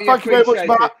 Cheers, Matt. Thank you very much, appreciate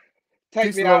Matt. it.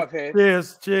 Take me out of here.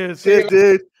 Cheers. Cheers,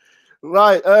 dude.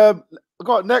 Right. I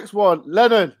got next one.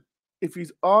 Lennon, if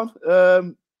he's on.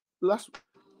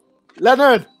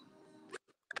 Lennon.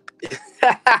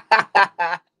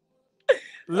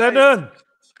 Lennon.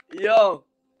 Yo.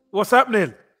 What's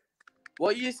happening?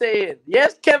 What are you saying?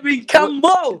 Yes, Kevin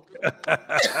Campbell.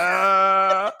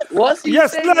 What's he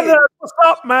saying? Lennon. What's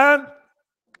up, man?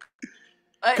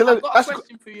 Hey, I've got a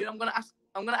question for you. I'm gonna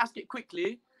ask it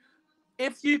quickly.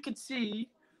 If you could see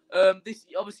this,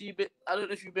 obviously, I don't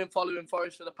know if you've been following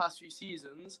Forest for the past few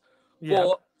seasons,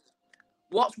 but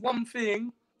what's one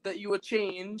thing that you would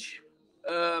change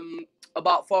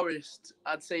about Forest?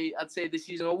 I'd say this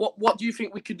season, or what do you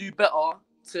think we could do better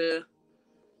to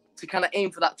kind of aim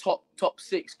for that top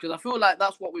 6? Because I feel like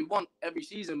that's what we want every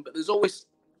season, but there's always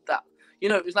that,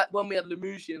 it's like when we had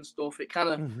Lamouchi and stuff, it kind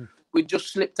of we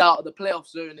just slipped out of the playoff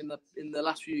zone in the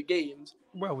last few games.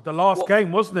 Well, the last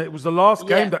game, wasn't it? It was the last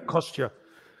game that cost you.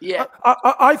 Yeah.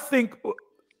 I think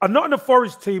a Nottingham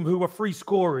Forest team who are free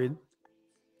scoring,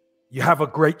 you have a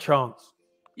great chance.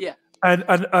 Yeah. And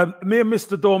me and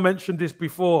Mr. Dore mentioned this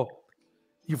before.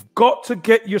 You've got to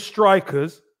get your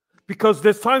strikers, because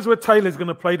there's times where Taylor's going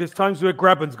to play, there's times where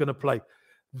Graben's going to play.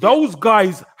 Those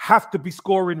guys have to be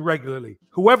scoring regularly.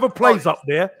 Whoever plays up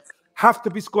there have to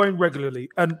be scoring regularly.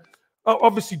 And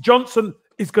obviously Johnson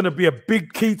is going to be a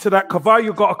big key to that.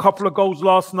 Cavallo got a couple of goals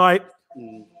last night.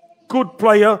 Good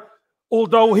player,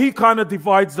 although he kind of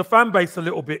divides the fan base a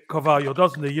little bit, Cavallo,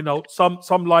 doesn't he?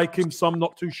 Some like him, some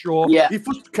not too sure. Yeah.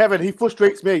 Kevin, he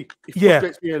frustrates me. He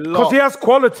frustrates me a lot. Because he has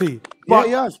quality. But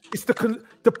he has. It's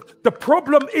the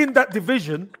problem in that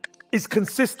division is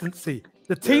consistency.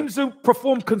 The teams who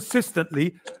perform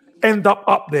consistently end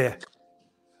up there.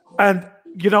 And,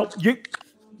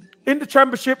 in the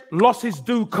championship, losses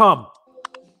do come.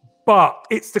 But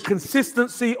it's the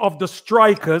consistency of the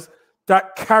strikers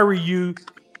that carry you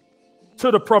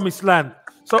to the promised land.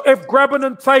 So if Graben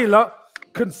and Taylor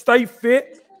can stay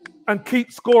fit and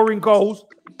keep scoring goals,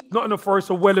 Nottingham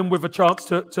Forest are well in with a chance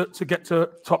to get to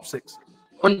top 6.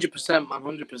 100%, man,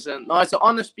 100%. No, it's an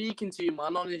honor speaking to you,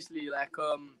 man. Honestly,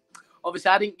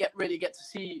 obviously I didn't really get to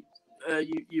see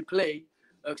you play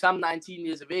because I'm 19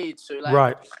 years of age. So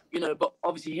right, but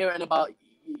obviously hearing about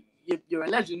you're a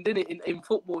legend, innit, in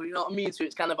football, you know what I mean? So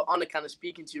it's kind of an honor kind of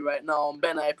speaking to you right now. And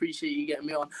Ben, I appreciate you getting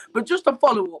me on. But just to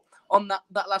follow up on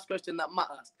that last question that Matt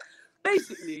asked,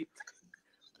 basically,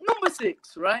 number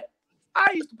 6, right? I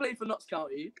used to play for Notts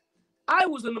County. I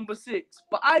was a number 6,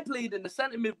 but I played in the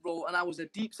centre mid role and I was a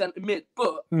deep centre mid.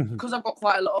 But because I've got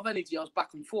quite a lot of energy, I was back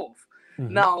and forth.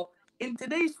 Now, in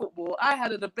today's football, I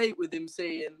had a debate with him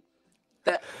saying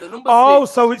that the number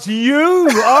 6... so it's you.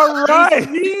 All right.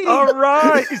 All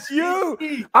right. It's you.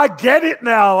 I get it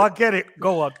now. I get it.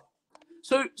 Go on.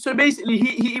 So basically,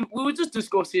 we were just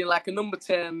discussing like a number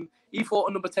 10. He thought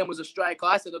a number 10 was a striker.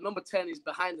 I said a number 10 is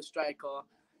behind the striker.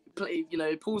 He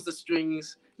pulls the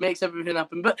strings, makes everything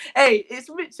happen. But hey, it's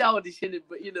a bit childish, isn't it?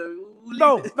 But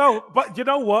no. But you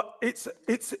know what? It's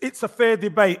a fair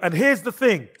debate. And here's the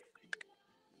thing: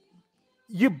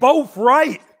 you're both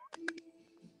right.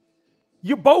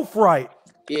 You're both right.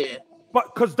 Yeah.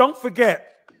 But because don't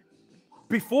forget,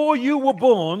 before you were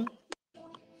born,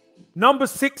 number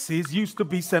 6s used to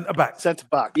be centre back. Centre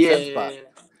back. Yeah. Centre back.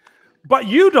 But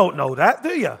you don't know that,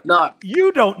 do you? No.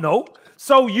 You don't know.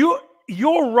 So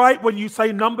you're right when you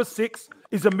say number 6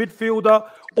 is a midfielder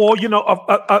or,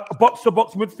 a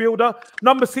box-to-box midfielder.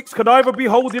 Number 6 could either be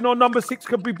holding or number 6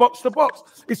 could be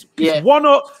box-to-box. It's one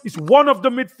of the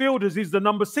midfielders is the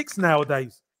number 6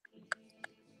 nowadays.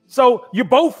 So you're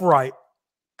both right.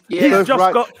 Yeah. He's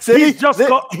just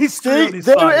got history on his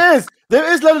there side. it is.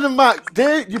 There is Lennon and Matt.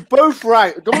 You're both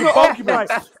right. Don't want to argue. Right.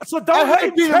 So don't let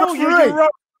him tell you you're wrong.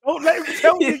 Don't let him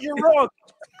tell you you're wrong.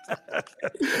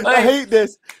 I hate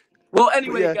this. Well,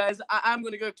 anyway, guys, I'm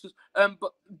going to go.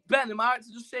 But Ben, am I right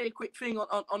to just say a quick thing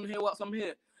on here whilst I'm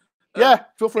here? Yeah,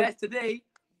 feel free. Yeah, today,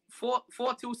 4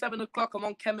 till 7 o'clock, I'm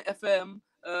on Kemet FM,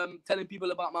 telling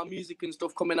people about my music and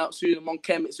stuff coming out soon. I'm on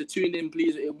Kemet, so tune in,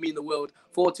 please. It'll mean the world.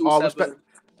 4 till 7.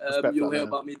 Respect you'll that, hear man.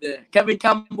 about me there. Kevin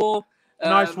Campbell.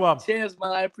 Nice one. Cheers,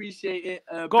 man. I appreciate it.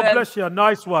 God Ben, bless you.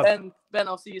 Nice one. Ben,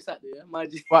 I'll see you Saturday. Yeah? My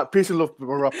G. Right, peace and love,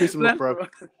 bro. Peace and love, bro.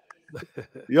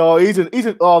 Yo, he's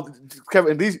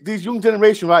Kevin. These young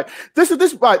generation, right? This is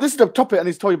the topic, and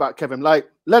he's talking about Kevin. Like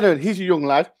Lennon, he's a young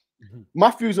lad.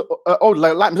 Matthew's old,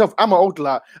 like myself. I'm an old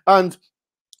lad, and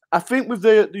I think with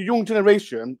the young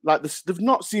generation, like this, they've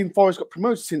not seen Forest got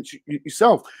promoted since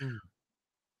yourself.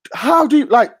 How do you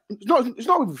like? It's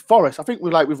not with Forest. I think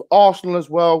with Arsenal as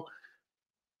well.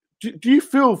 Do you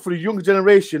feel for the younger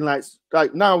generation, like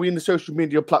now we're in the social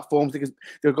media platforms,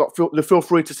 they feel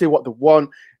free to say what they want.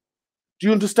 Do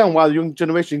you understand why the young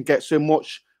generation gets so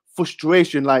much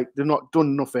frustration, like they've not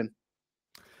done nothing?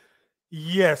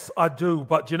 Yes, I do.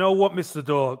 But you know what, Mr.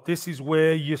 Dore? This is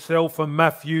where yourself and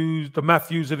the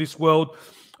Matthews of this world,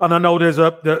 and I know there's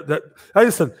hey,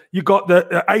 listen, you got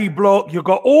the A block, you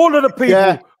got all of the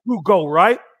people who go,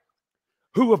 right?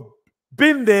 Who have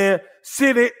been there,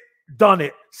 seen it, done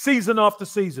it, season after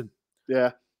season.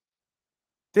 Yeah.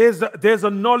 There's a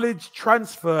knowledge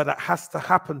transfer that has to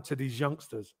happen to these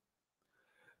youngsters.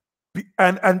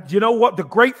 And you know what? The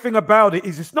great thing about it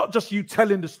is it's not just you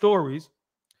telling the stories.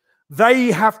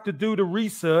 They have to do the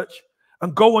research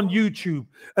and go on YouTube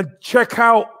and check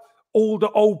out all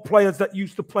the old players that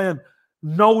used to play and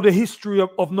know the history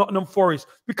of Nottingham Forest,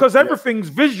 because everything's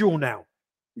visual now.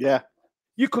 Yeah.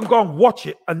 You can go and watch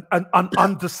it and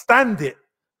understand it.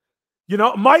 You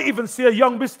know, might even see a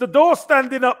young Mr. Dore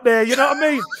standing up there. You know what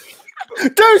I mean?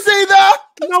 Don't say that.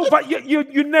 No, but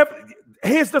you never.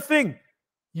 Here's the thing: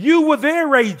 you were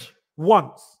their age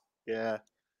once. Yeah.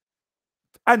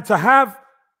 And to have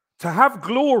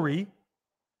glory,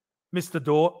 Mr.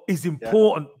 Dore, is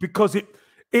important because it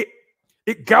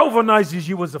galvanizes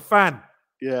you as a fan.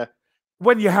 Yeah.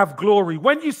 When you have glory,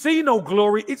 when you see no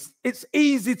glory, it's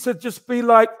easy to just be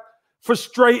like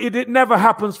frustrated. It never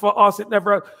happens for us. It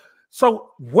never.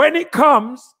 So when it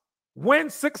comes, when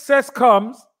success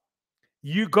comes,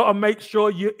 you got to make sure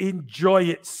you enjoy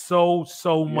it so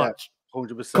much.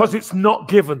 100%. Because it's not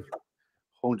given.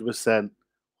 100%.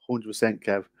 100%,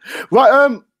 Kev.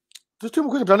 Right, there's two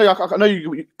more questions. I know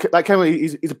you like Kevin,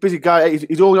 he's a busy guy.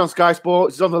 He's always on Sky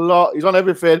Sports. He's on the lot. He's on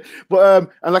everything. But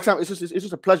and like it's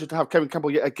just a pleasure to have Kevin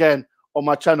Campbell yet again on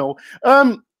my channel.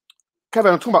 Kevin,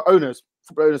 I'm talking about owners.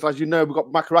 Football owners, as you know, we've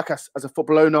got Makaraka as a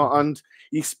football owner, and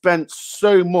he spent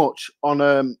so much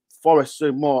on Forest,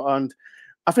 so more. And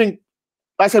I think,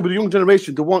 like I said, with the young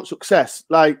generation, they want success.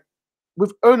 Like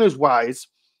with owners wise,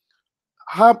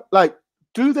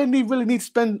 do they really need to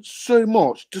spend so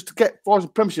much just to get Forest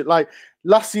in Premiership? Like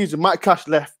last season, Mike Cash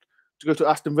left to go to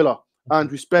Aston Villa,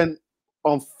 and we spent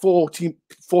on 14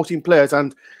 players,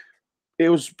 and it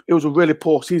was a really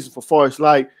poor season for Forest.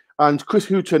 Like. And Chris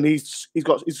Houghton, he's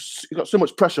got so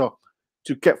much pressure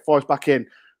to get Forest back in.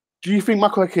 Do you think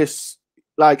Makaraka,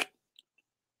 like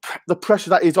the pressure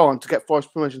that is on to get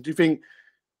Forest promotion? Do you think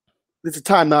there's a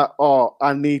time that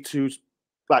I need to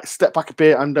like step back a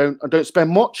bit and don't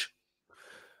spend much?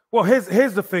 Well,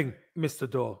 here's the thing, Mr.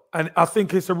 Dore, and I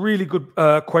think it's a really good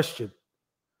question.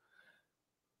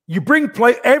 You bring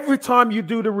play every time you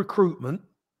do the recruitment.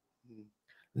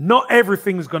 Not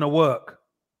everything's going to work.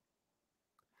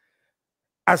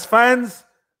 As fans,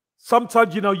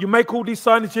 sometimes, you know, you make all these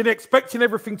signings, you're expecting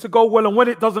everything to go well, and when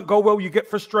it doesn't go well, you get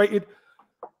frustrated.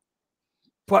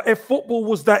 But if football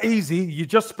was that easy, you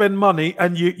just spend money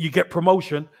and you get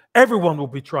promotion, everyone will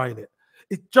be trying it.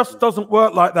 It just doesn't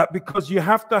work like that, because you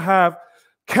have to have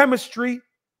chemistry,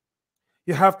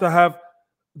 you have to have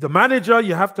the manager,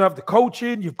 you have to have the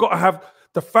coaching, you've got to have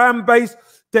the fan base.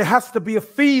 There has to be a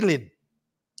feeling.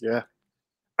 Yeah.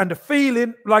 And the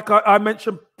feeling, like I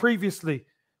mentioned previously,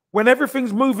 when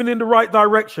everything's moving in the right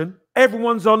direction,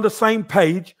 everyone's on the same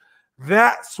page,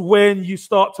 that's when you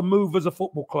start to move as a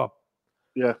football club.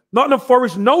 Yeah. Nottingham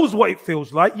Forest knows what it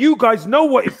feels like. You guys know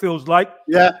what it feels like.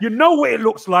 Yeah. You know what it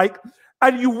looks like.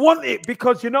 And you want it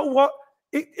because you know what?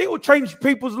 It will change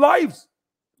people's lives.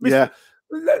 Yeah.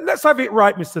 Let's have it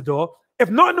right, Mr. Dore. If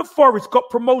Nottingham Forest got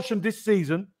promotion this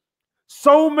season,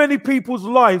 so many people's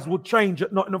lives would change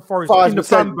at Nottingham Forest 5%. In the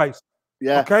fan base.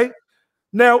 Yeah. Okay?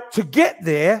 Now, to get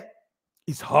there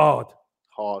is hard.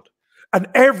 Hard. And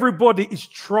everybody is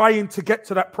trying to get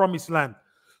to that promised land.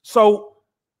 So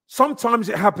sometimes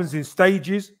it happens in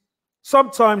stages.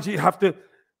 Sometimes you have to,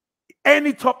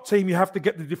 any top team, you have to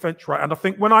get the defense right. And I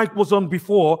think when I was on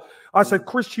before, I said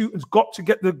Chris Hughton's got to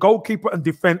get the goalkeeper and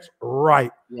defense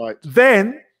right. Right.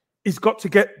 Then he's got to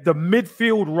get the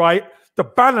midfield right, the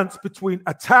balance between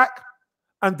attack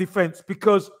and defense.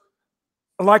 Because,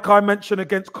 like I mentioned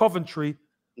against Coventry,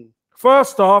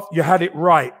 first half, you had it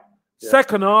right. Yeah.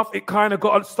 Second half, it kind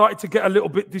of started to get a little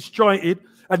bit disjointed,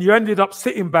 and you ended up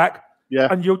sitting back. Yeah.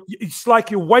 And it's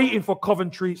like you're waiting for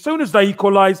Coventry. As soon as they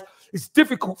equalise, it's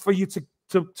difficult for you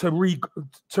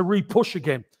to re-push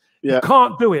again. Yeah. You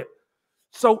can't do it.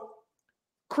 So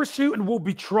Chris Hughton will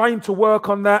be trying to work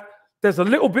on that. There's a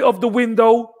little bit of the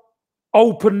window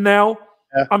open now.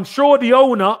 Yeah. I'm sure the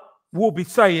owner will be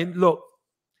saying, look,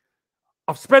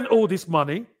 I've spent all this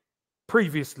money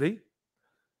previously.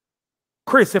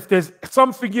 Chris, if there's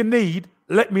something you need,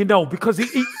 let me know. Because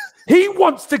he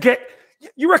wants to get...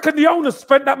 You reckon the owner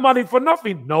spent that money for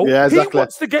nothing? No. Yeah, exactly. He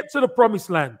wants to get to the promised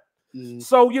land.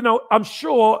 So, you know, I'm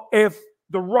sure if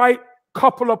the right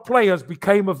couple of players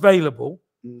became available,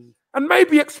 and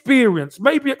maybe experience,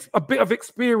 maybe a bit of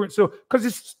experience, because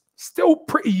it's still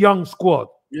pretty young squad.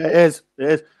 Yeah, it is.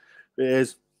 It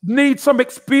is. Need some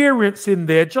experience in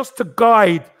there just to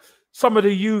guide some of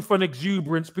the youth and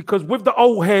exuberance, because with the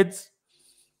old heads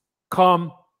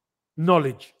come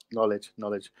knowledge. Knowledge.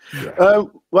 Yeah.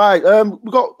 Right.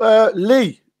 We've got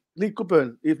Lee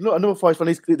Goodburn. If not another Forest fan,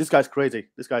 this guy's crazy.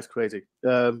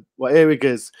 Well, here he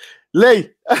goes. Lee.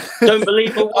 Don't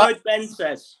believe a word Ben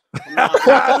says.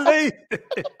 Lee.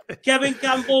 Kevin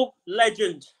Campbell,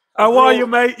 legend. How are you,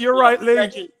 mate? You're right, Lee.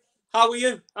 Legend. How are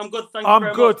you? I'm good, thank you.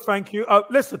 I'm good, thank you.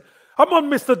 Listen, I'm on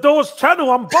Mr. Dore's channel.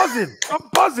 I'm buzzing.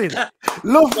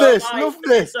 Love this.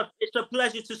 It's a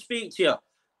pleasure to speak to you.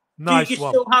 Nice. Do you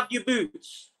still have your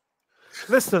boots?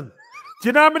 Listen, do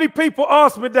you know how many people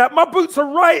ask me that? My boots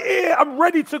are right here. I'm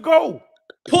ready to go.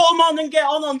 Put them on and get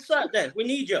on Saturday. We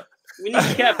need you. We need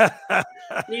you, Kevin.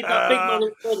 Need that big man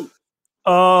in front.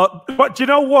 But do you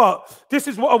know what? This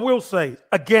is what I will say.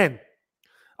 Again,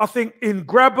 I think in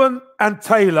Grabban and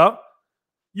Taylor,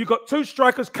 you got two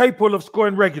strikers capable of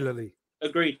scoring regularly.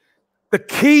 Agreed. The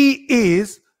key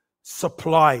is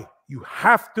supply. You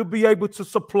have to be able to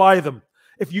supply them.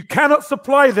 If you cannot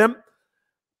supply them,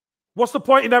 what's the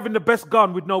point in having the best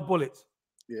gun with no bullets?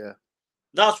 Yeah.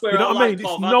 That's where you know what I mean?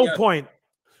 It's no point.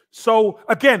 So,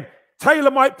 again,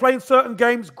 Taylor might play in certain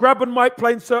games. Grabban might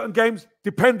play in certain games,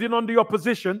 depending on the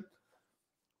opposition.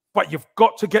 But you've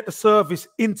got to get the service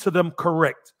into them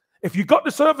correct. If you got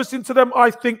the service into them,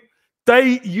 I think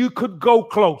you could go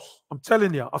close. I'm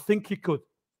telling you. I think you could.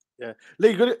 Yeah.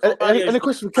 Lee, any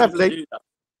question for Kev, Lee?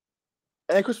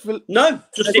 No,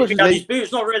 just if you had his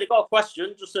boots. Not really got a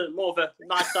question. Just more of a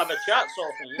nice to have a chat sort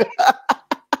of thing.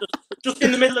 just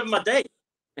in the middle of my day.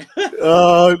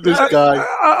 Oh, this guy!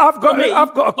 I've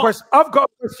got a question. I've got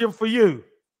a question for you.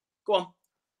 Go on.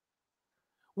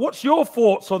 What's your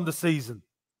thoughts on the season?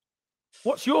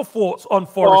 What's your thoughts on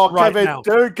Forest right Kevin, now?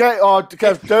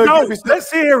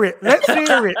 Let's hear it. Let's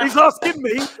hear it. He's asking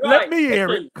me. Right, let me hear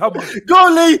it. Come on. Go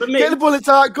on, Lee. Get the bullets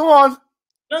out. Go on.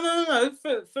 No.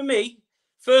 For me,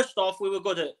 first off, we were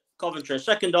good at Coventry.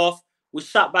 Second off, we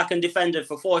sat back and defended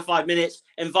for 45 minutes,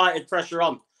 invited pressure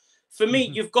on. For me,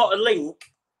 you've got to link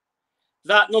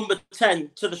that number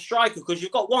 10 to the striker, because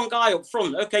you've got one guy up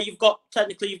front. Okay, you've got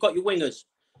your wingers.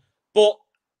 But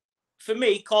for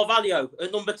me, Carvalho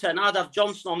at number 10, I'd have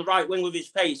Johnson on the right wing with his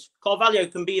pace. Carvalho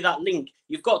can be that link.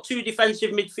 You've got two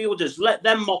defensive midfielders. Let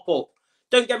them mop up.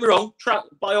 Don't get me wrong,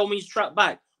 by all means, track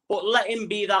back. But let him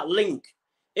be that link.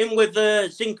 In with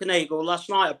Zinkernagel last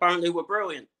night, apparently were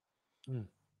brilliant. You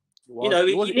know,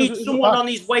 you need someone on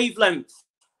his wavelength.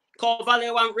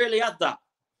 Carvalho hasn't really had that.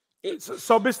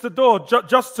 So, Mr. Dore,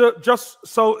 just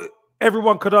so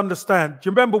everyone could understand, do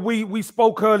you remember we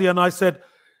spoke earlier and I said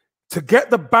to get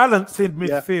the balance in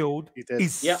midfield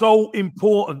is so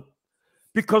important,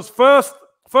 because first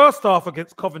half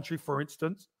against Coventry, for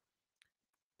instance,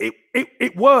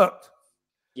 it worked.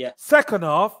 Yeah. Second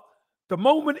half, the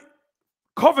moment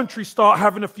Coventry start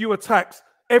having a few attacks,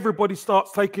 everybody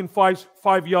starts taking 5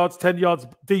 yards, 10 yards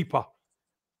deeper.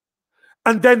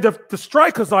 And then the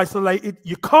strikers isolated.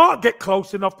 You can't get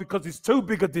close enough because it's too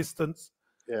big a distance.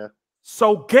 Yeah.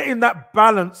 So getting that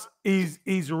balance is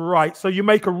right. So you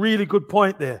make a really good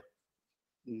point there.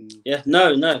 Yeah.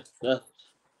 No.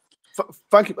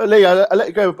 Thank you, Lee. I'll let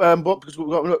you go,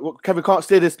 because Kevin can't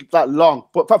stay this that long.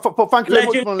 But thank you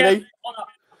very much, Lee.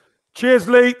 Cheers,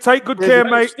 Lee. Take good care,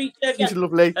 mate. Peace and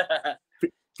love, Lee.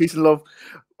 Peace and love.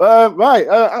 Right.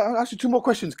 Actually, 2 more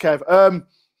questions, Kev.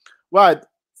 Right.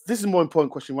 This is a more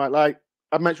important question, right? Like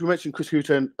we mentioned Chris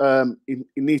Hughton. He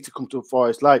needs to come to the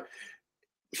Forest. Like,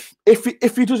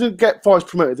 if he doesn't get Forest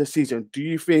promoted this season, do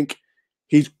you think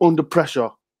he's under pressure?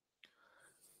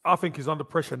 I think he's under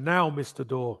pressure now, Mr.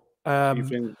 Dore. You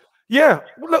think? Yeah,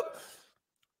 well, look,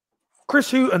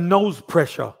 Chris Hughton knows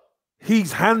pressure.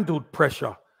 He's handled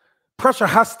pressure.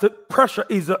 Pressure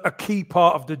is a key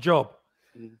part of the job.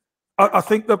 I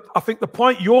think the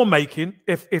point you're making,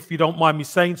 if you don't mind me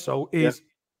saying so, is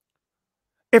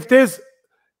it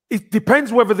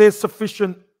depends whether there's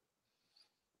sufficient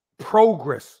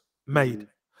progress made.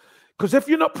 Because if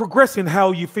you're not progressing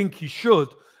how you think you should,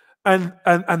 and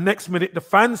next minute the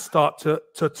fans start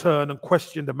to turn and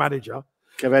question the manager,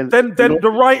 then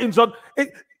the writing's on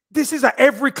it. This is at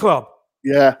every club.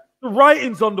 Yeah. The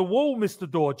writing's on the wall, Mr.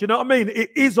 Dore. Do you know what I mean? It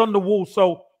is on the wall.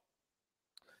 So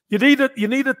you need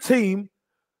a team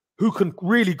who can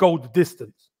really go the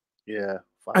distance. Yeah.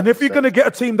 5%. And if you're going to get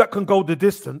a team that can go the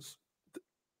distance,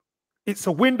 it's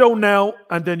a window now,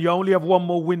 and then you only have one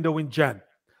more window in Jan.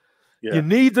 Yeah. You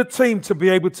need the team to be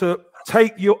able to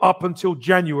take you up until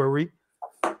January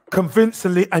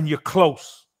convincingly, and you're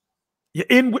close. You're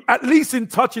at least in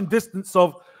touching distance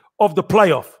of the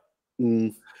playoff.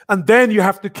 And then you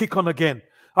have to kick on again.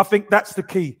 I think that's the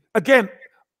key. Again,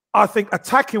 I think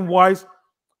attacking-wise,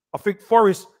 I think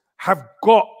Forest have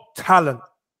got talent.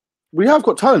 We have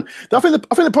got talent. I think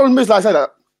the problem is, like I said, I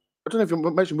don't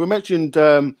know if we mentioned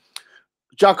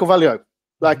Jack Carvalho.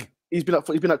 Like he's been at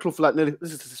club for like nearly,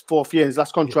 this is his 4th year in his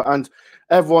last contract, and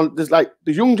everyone, there's like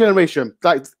the younger generation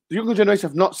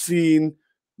have not seen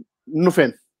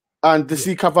nothing, and they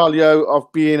see Carvalho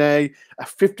of being a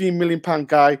 £15 million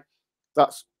guy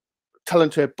that's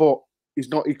talented, but he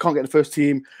can't get the first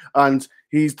team, and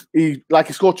he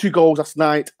scored 2 goals last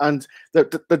night, and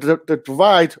the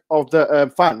divide of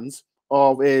the fans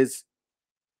is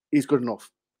he's good enough.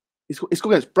 He's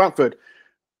good against Brentford.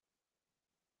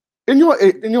 In your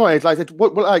age,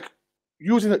 like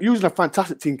using a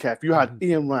fantastic team, Kev. You had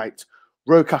Ian Wright,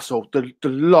 Rocastle, the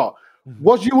lot.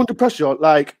 Was you under pressure,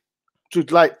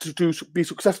 to be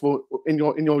successful in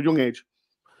your young age?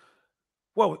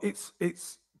 Well,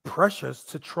 it's pressures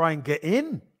to try and get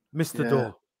in, Mr.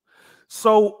 Dore.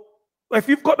 So if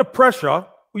you've got the pressure,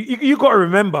 you got to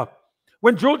remember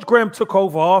when George Graham took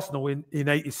over Arsenal in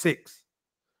 '86,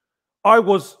 I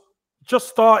was just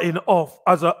starting off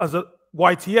as a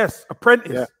YTS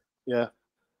apprentice. Yeah.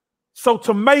 So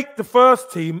to make the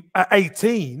first team at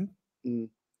 18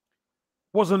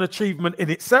 was an achievement in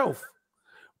itself.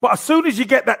 But as soon as you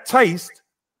get that taste,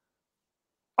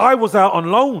 I was out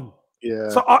on loan. Yeah.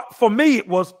 So for me, it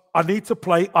was, I need to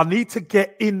play. I need to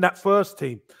get in that first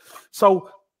team. So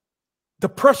the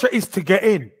pressure is to get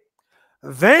in.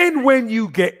 Then when you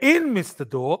get in, Mr.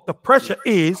 Dore, the pressure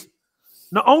is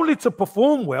not only to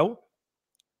perform well,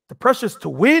 the pressure is to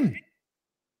win.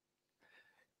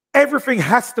 Everything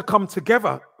has to come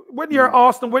together. When you're at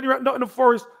Arsenal, when you're at Nottingham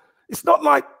Forest, it's not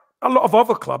like a lot of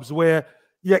other clubs where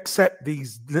you accept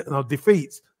these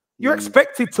defeats. You're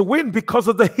expected to win because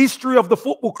of the history of the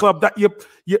football club that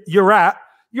you're at.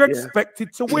 You're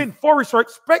expected to win. Forest are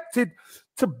expected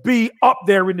to be up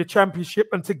there in the Championship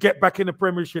and to get back in the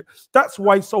Premiership. That's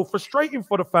why it's so frustrating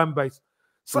for the fan base.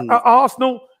 So at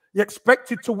Arsenal, you're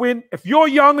expected to win. If you're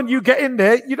young and you get in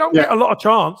there, you don't get a lot of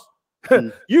chance.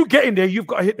 You get in there, you've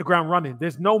got to hit the ground running.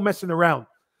 There's no messing around.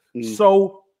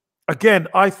 So, again,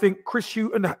 I think Chris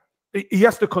Hughton, he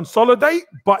has to consolidate,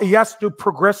 but he has to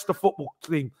progress the football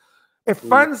team. If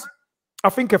fans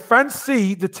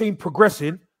see the team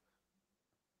progressing,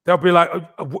 they'll be like,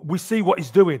 we see what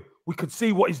he's doing. We can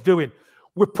see what he's doing.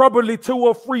 We're probably 2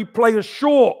 or 3 players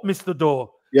short, Mr. Dore.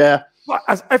 Yeah. But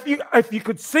if you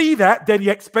could see that, then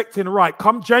you're expecting, right,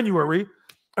 come January,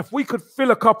 if we could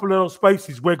fill a couple of those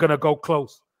spaces, we're going to go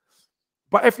close.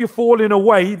 But if you're falling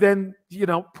away, then,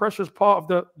 pressure's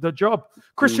part of the job.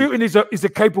 Chris Hughton is a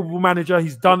capable manager.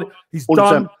 He's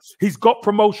got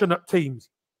promotion at teams.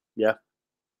 Yeah.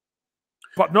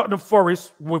 But Nottingham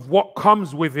Forest, with what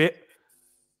comes with it,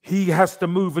 he has to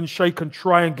move and shake and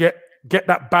try and get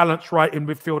that balance right in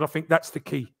midfield. I think that's the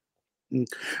key.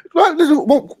 Right, there's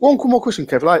one more question,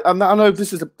 Kev. I know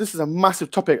this is a massive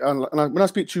topic, and when I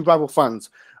speak to rival fans,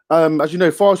 as you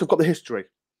know, Forest have got the history,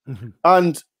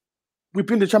 and we've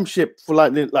been in the Championship for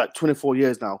like 24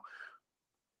 years now.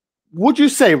 Would you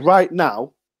say right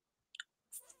now,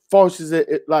 Forest is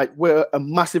we're a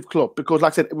massive club? Because,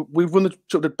 like I said, we've won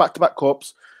the back-to-back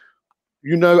cups.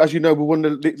 As you know, we won the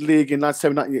league in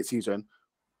 97-98 season.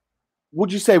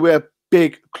 Would you say we're a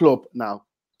big club now?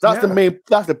 That's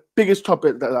the biggest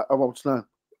topic that I want to know.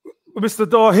 Mr.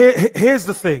 Dore, here's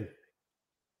the thing.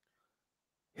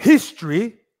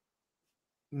 History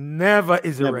never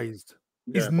is erased.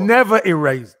 It's never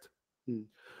erased.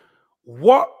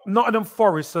 what Nottingham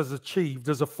Forest has achieved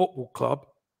as a football club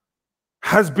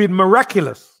has been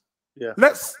miraculous. Yeah.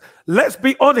 Let's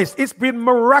be honest. It's been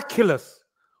miraculous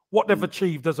what they've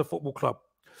achieved as a football club.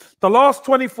 The last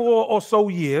 24 or so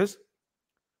years,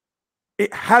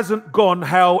 it hasn't gone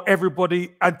how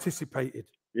everybody anticipated.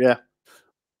 Yeah.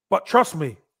 But trust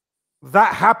me,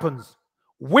 that happens.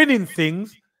 Winning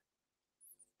things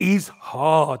is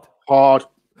hard. Hard.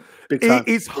 Big time. It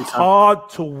is hard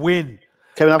to win.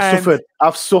 Kevin,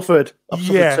 I've suffered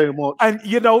so much. And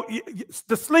you know,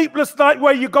 the sleepless night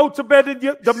where you go to bed and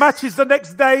the match is the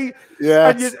next day,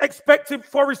 and you're expecting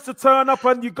Forest to turn up,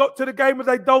 and you got to the game and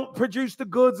they don't produce the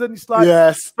goods, and it's like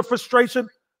the frustration.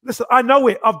 Listen, I know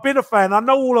it. I've been a fan. I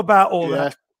know all about all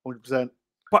that. 100%.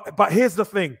 But here's the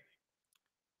thing: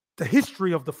 the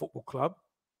history of the football club.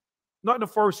 Nottingham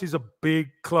Forest is a big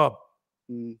club.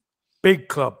 Big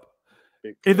club.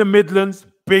 In the Midlands,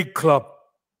 big club.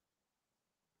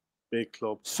 Big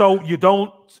club. So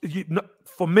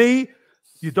for me,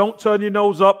 you don't turn your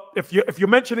nose up. If you're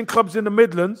mentioning clubs in the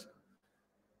Midlands,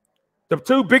 the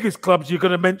two biggest clubs you're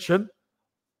going to mention,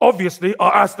 obviously,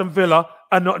 are Aston Villa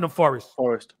and Nottingham Forest.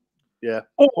 Yeah.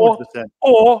 100%.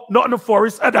 Or Nottingham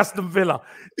Forest and Aston Villa.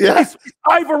 Yeah. It's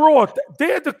either or.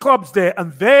 They're the clubs there,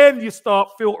 and then you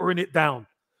start filtering it down.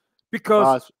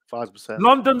 Because 5%.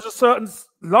 London's a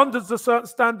certain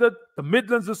standard, the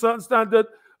Midlands a certain standard,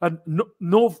 and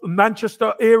North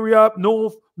Manchester area,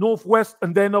 Northwest,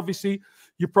 and then obviously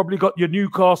you probably got your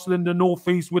Newcastle in the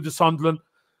Northeast with the Sunderland.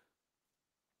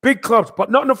 Big clubs, but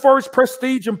Nottingham Forest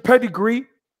prestige and pedigree,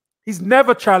 he's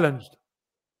never challenged.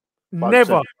 5%.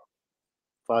 Never.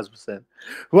 5%.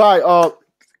 Right,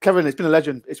 Kevin, it's been a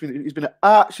legend. It's been an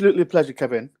absolutely pleasure,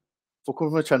 Kevin, for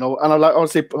coming on the channel. And I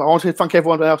want to say thank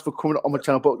everyone else for coming on the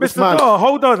channel. But Mr. Dore,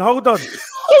 hold on. Hold on.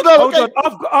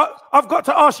 I've got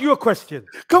to ask you a question.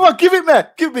 Come on, give it me.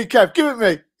 Give me, Kev. Give it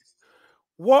me.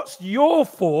 What's your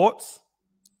thoughts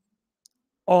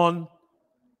on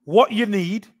what you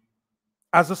need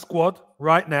as a squad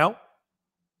right now?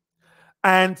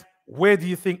 And where do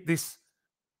you think this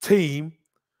team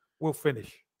will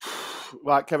finish?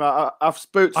 Right, Kevin, I've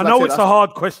spoken. I know it's a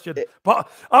hard question,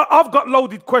 but I've got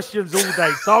loaded questions all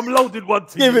day, so I'm loaded one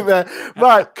to give you. It there.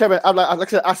 Right, Kevin. Like I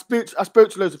said, I spoke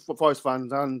to loads of Forest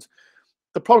fans, and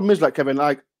the problem is, like, Kevin,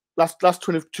 like last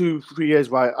 22-3 years,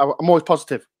 right? I'm always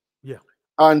positive. Yeah.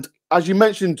 And as you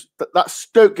mentioned, that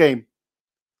Stoke game,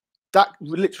 that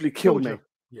literally killed me.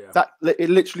 Yeah. It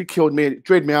literally killed me. It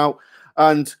drained me out.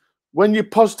 And when you're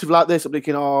positive like this, I'm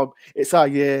thinking, oh, it's our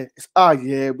year.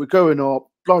 We're going up.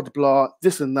 Blah, blah, blah,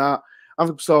 this and that, and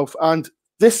for himself. And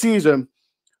this season,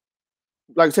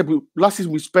 like I said, last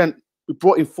season we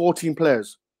brought in 14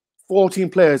 players,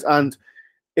 and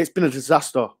it's been a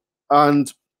disaster.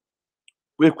 And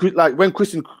when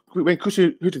Christian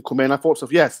Hughton come in, I thought to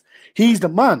myself, yes, he's the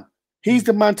man. He's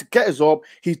the man to get us up.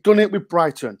 He's done it with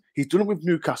Brighton. He's done it with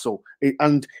Newcastle,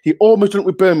 and he almost done it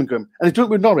with Birmingham, and he's done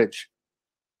it with Norwich.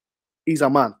 He's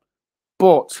our man.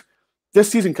 But this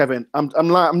season, Kevin, I'm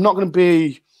not going to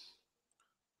be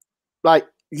like,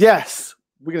 yes,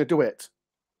 we're going to do it.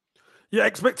 Your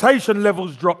expectation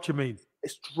levels dropped, you mean?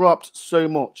 It's dropped so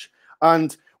much.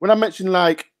 And when I mentioned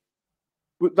like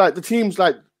the teams,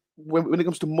 like when it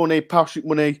comes to money, parachute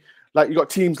money, like you got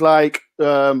teams like,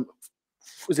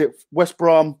 is it West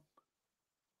Brom,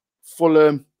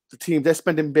 Fulham, the team, they're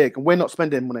spending big, and we're not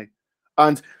spending money.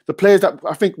 And the players that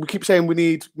I think we keep saying we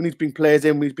need to bring players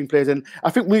in, I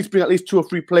think we need to bring at least 2 or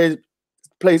 3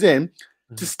 players in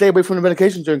to stay away from the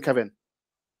relegation zone, Kevin.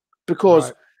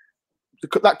 Because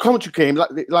that commentary game,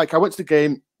 like I went to the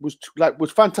game,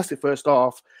 was fantastic first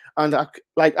half, and I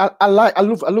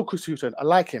love Chris Hughton, I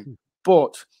like him,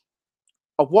 but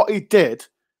of what he did,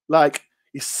 like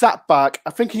he sat back.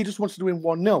 I think he just wanted to win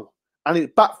 1-0, and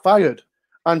it backfired.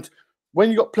 And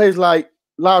when you got players like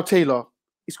Lyle Taylor,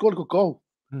 he scored a good goal.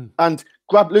 And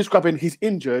Lewis Grabbing, he's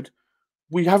injured.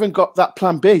 We haven't got that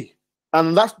plan B.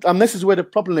 And this is where the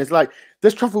problem is. Like,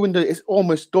 this transfer window is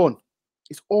almost done.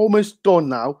 It's almost done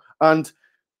now. And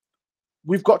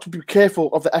we've got to be careful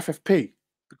of the FFP,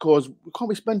 because we can't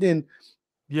be spending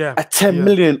 10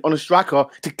 million on a striker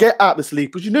to get out of this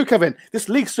league. Because you know, Kevin, this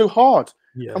league's so hard.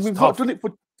 Yeah, and we've not done it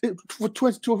for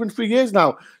 22 or 3 years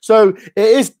now. So it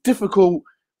is difficult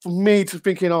for me to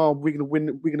thinking, oh, we're going to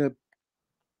win, we're going to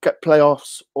get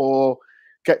playoffs or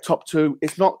get top 2.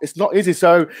 It's not easy.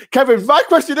 So, Kevin, my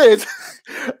question is,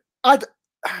 I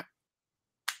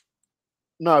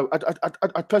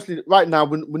personally, right now,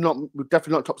 we're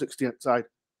definitely not top 60 side.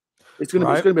 It's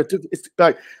gonna be it's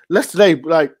like yesterday,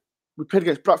 like we played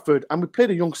against Bradford and we played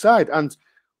a young side, and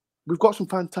we've got some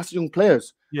fantastic young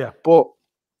players. Yeah, but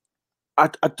I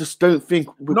just don't think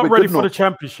we're not ready good for the enough.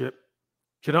 championship.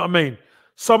 Do you know what I mean?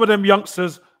 Some of them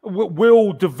youngsters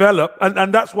will develop,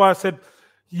 and that's why I said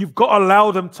you've got to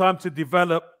allow them time to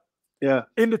develop. Yeah.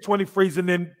 In the 23s, and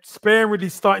then sparingly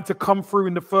starting to come through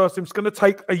in the first team. It's going to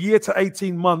take a year to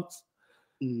 18 months.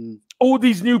 All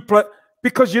these new players,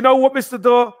 because you know what, Mr.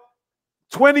 Dore?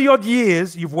 20 odd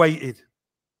years you've waited.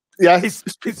 Yeah,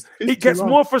 it gets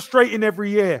more frustrating every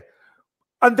year.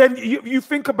 And then you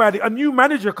think about it, a new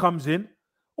manager comes in,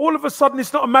 all of a sudden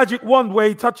it's not a magic wand where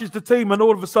he touches the team and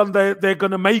all of a sudden they're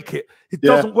going to make it. It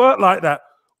doesn't work like that.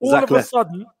 All of a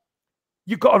sudden,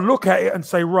 you've got to look at it and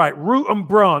say, right, root and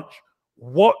branch,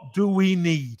 what do we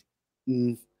need?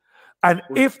 And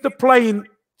if the playing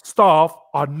staff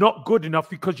are not good enough,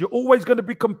 because you're always going to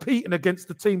be competing against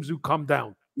the teams who come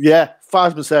down. Yeah,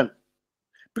 5%.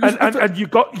 And you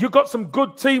got some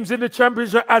good teams in the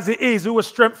championship as it is who are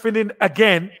strengthening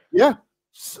again. Yeah.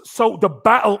 So the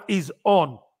battle is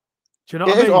on. Do you know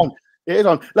what I mean? It is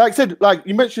on. Like I said, like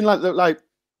you mentioned, like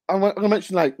I'm gonna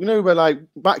mention, like, you know, where like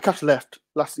Matt Cash left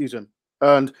last season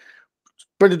and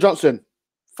Brendan Johnson,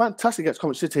 fantastic against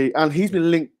Coventry City, and he's been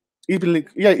linked.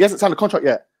 Yeah, he hasn't signed a contract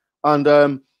yet,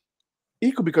 and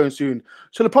he could be going soon.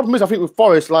 So the problem is, I think with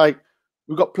Forest, like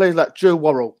we've got players like Joe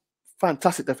Worrell,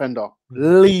 fantastic defender,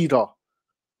 leader.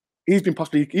 He's been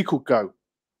possibly, he could go.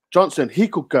 Johnson, he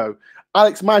could go.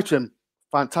 Alex Myton,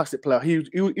 fantastic player. He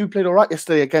played all right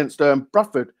yesterday against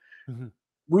Bradford.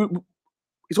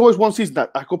 It's always one season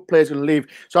that a good player's going to leave.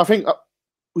 So I think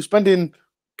we're getting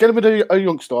rid of a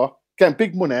youngster, getting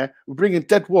big money, we're bringing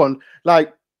dead one,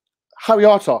 like Harry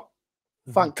Arter,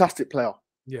 fantastic player.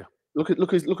 Yeah. Look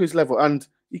at his level. And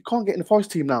he can't get in the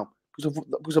Forest team now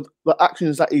because of the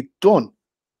actions that he's done.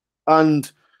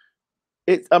 And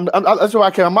that's why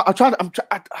I came.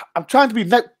 I'm trying to be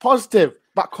net positive,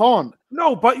 but I can't.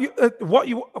 No, but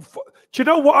do you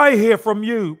know what I hear from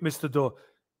you, Mr. Dore?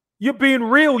 You're being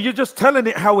real. You're just telling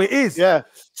it how it is. Yeah.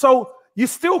 So you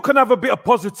still can have a bit of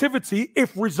positivity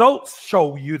if results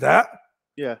show you that.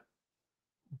 Yeah.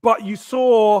 But you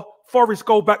saw Forest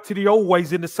go back to the old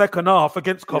ways in the second half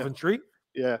against Coventry.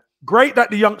 Yeah. Great that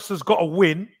the youngsters got a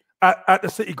win at the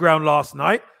City Ground last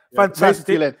night. Yeah.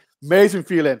 Fantastic. Amazing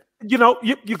feeling. You know,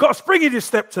 you got a spring in your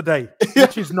step today,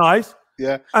 which is nice.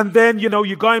 Yeah. And then, you know,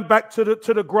 you're going back to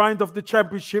the grind of the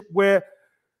championship, where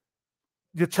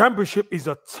the championship is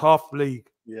a tough league.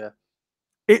 Yeah.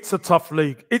 It's a tough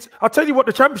league. I'll tell you what,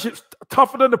 the championship's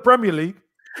tougher than the Premier League.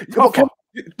 But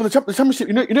the championship,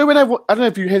 you know, when I don't know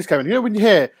if you hear this, Kevin. You know, when you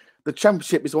hear the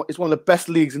championship is one of the best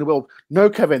leagues in the world. No,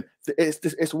 Kevin,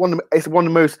 it's one of the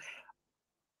most.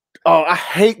 Oh, I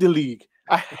hate the league.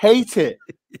 I hate it.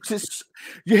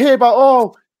 You hear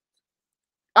about,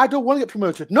 I don't want to get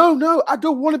promoted. No, I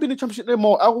don't want to be in the championship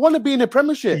anymore. I want to be in the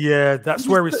Premiership. Yeah, that's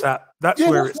where it's at. That's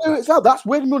where it's at. That's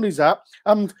where the money's at.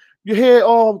 You hear,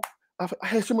 I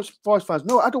hear so much Forest fans.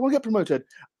 No, I don't want to get promoted.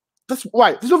 That's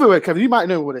right. There's another word, Kevin. You might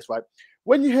know what this, right?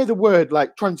 When you hear the word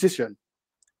like transition,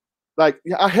 like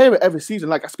I hear it every season.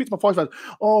 Like I speak to my Forest fans.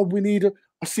 Oh, we need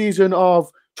a season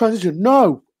of transition.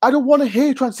 No, I don't want to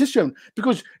hear transition,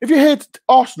 because if you hear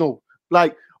Arsenal,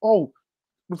 like,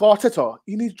 with Arteta,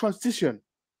 you need transition.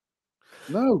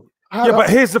 No.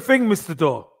 But here's the thing, Mr.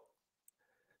 Dore.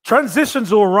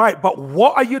 Transition's all right, but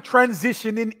what are you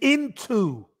transitioning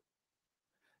into?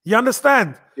 You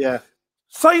understand? Yeah.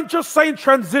 Just saying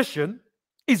transition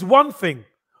is one thing.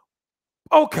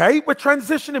 Okay, we're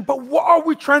transitioning, but what are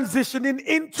we transitioning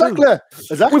into?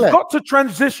 Exactly. We've got to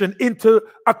transition into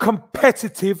a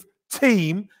competitive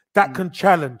team that can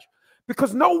challenge,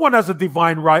 because no one has a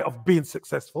divine right of being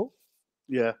successful.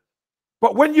 Yeah.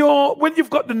 But when you've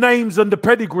got the names and the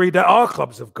pedigree that our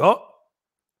clubs have got,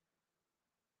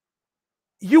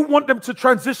 you want them to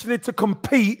transition into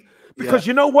compete, because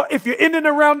you know what? If you're in and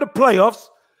around the playoffs,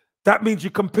 that means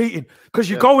you're competing, because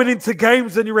you're going into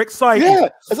games and you're excited. Yeah,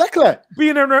 exactly.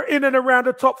 Being in and around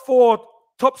the top 4,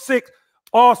 top 6,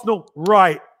 Arsenal,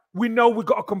 right. We know we've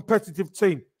got a competitive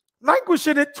team.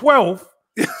 Languishing at 12,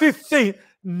 15,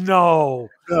 no.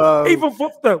 Even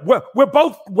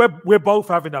we're both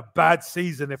having a bad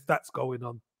season if that's going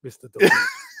on, Mr. Dore.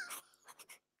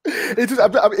 It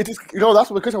just, you know, that's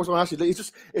because I was going to ask you.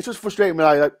 It's just frustrating me.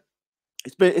 Like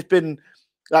it's been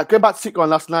like going back to City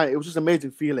Ground last night. It was just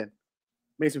amazing feeling,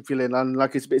 and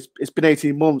like it's been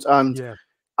 18 months. And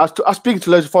I was speaking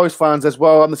to loads of Forest fans as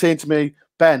well, and they're saying to me,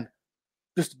 Ben,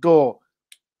 just Dore,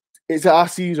 it's our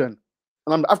season.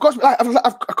 And I've got to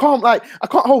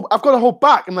hold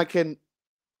back. I'm like,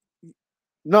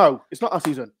 no, it's not our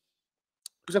season.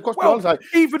 Because I've got to be honest, like,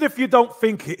 even if you don't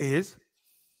think it is,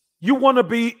 you want to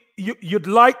be, you'd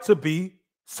like to be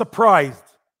surprised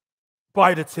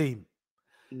by the team.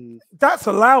 That's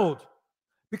allowed.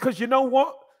 Because you know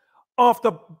what?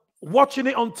 After watching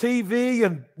it on TV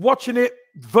and watching it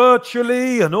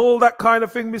virtually and all that kind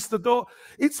of thing, Mr. Dore,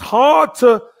 it's hard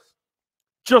to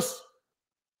just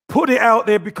put it out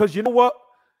there, because you know what?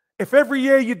 If every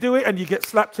year you do it and you get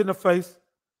slapped in the face,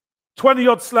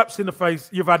 20-odd slaps in the face,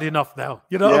 you've had enough now.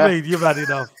 You know what I mean? You've had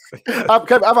enough. I've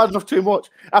had enough too much.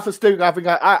 After Stoke, I think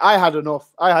I had enough.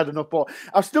 I had enough, but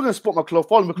I'm still going to support my club,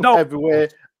 follow my club everywhere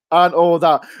and all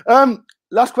that.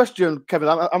 Last question, Kevin.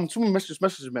 I'm someone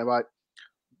messages me, right?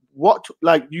 What,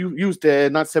 like, you used the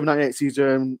 97-98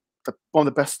 season, one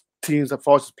of the best teams that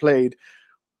Forest has played.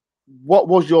 What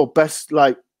was your best,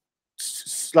 like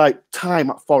time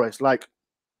at Forest? Like,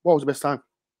 what was the best time?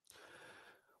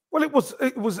 Well, it was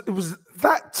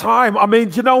that time. I mean,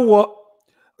 do you know what?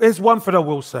 There's one thing I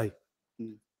will say.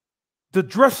 The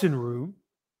dressing room,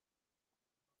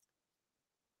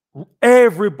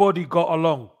 everybody got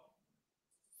along.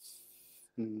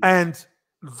 And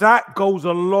that goes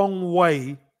a long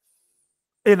way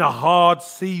in a hard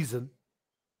season.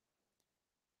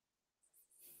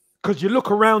 Because you look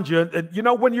around you, and you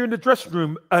know, when you're in the dressing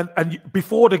room and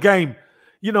before the game,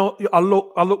 you know, I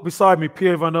look beside me,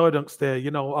 Pierre Van Oydunk's there.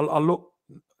 You know, I look,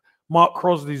 Mark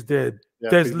Crosley's there.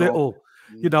 There's Little,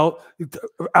 you know,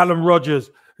 Alan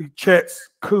Rogers, Chet's,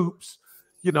 Coops,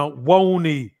 you know,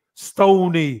 Woney,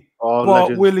 Stoney, Bart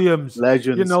legends. Williams.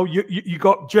 Legends. You know, you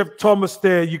got Jeff Thomas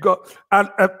there. You got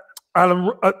Andy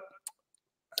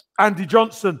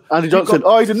Johnson. Andy Johnson.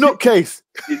 He's a nutcase.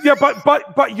 Yeah,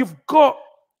 but you've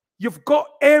got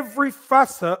every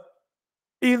facet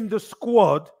in the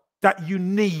squad that you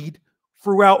need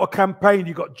throughout a campaign.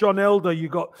 You got John Elder, you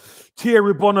got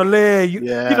Thierry Bonalaire, you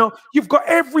know, you've got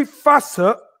every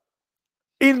facet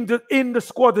in the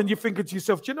squad, and you're thinking to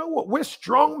yourself, do you know what? We're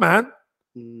strong, man.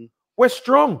 We're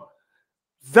strong.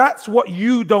 That's what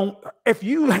you don't. If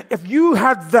you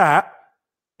had that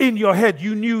in your head,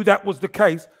 you knew that was the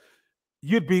case,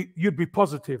 you'd be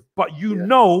positive. But you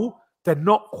know they're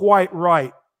not quite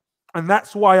right. And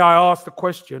that's why I asked the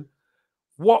question,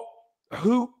 what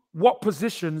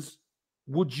positions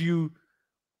would you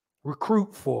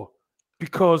recruit for?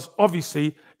 Because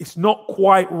obviously it's not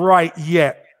quite right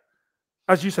yet.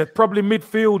 As you said, probably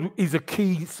midfield is a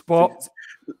key spot.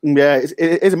 Yeah,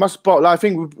 it is a must spot. Like, I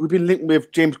think we've been linked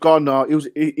with James Gardner.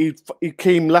 He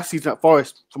came last season at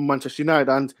Forest from Manchester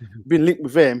United, and we've been linked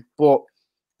with him, but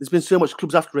there's been so much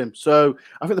clubs after him. So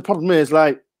I think the problem is,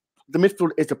 like, the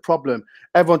midfield is the problem.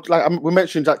 Everyone, like we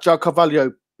mentioned, that João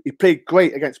Carvalho, he played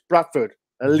great against Bradford,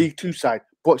 a League Two side,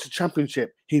 but it's a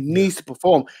championship. He needs to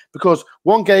perform, because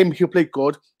one game he'll play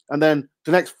good, and then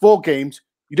the next 4 games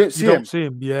you don't see him. See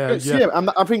him, yeah, you don't see him. And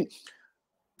I think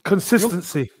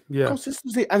consistency,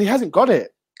 consistency, and he hasn't got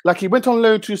it. Like, he went on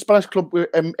loan to a Spanish club with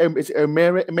is it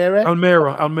Almeria?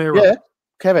 Almeria. Yeah,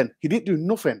 Kevin, he didn't do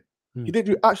nothing. He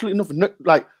didn't do absolutely nothing.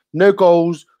 No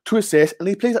goals, 2 assists, and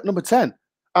he plays at number 10.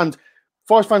 And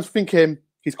Forest fans thinking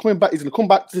he's coming back. He's going to come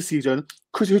back to the season.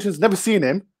 Chris Hughton's never seen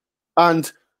him,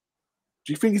 and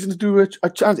do you think he's going to do a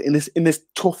chance in this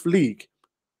tough league?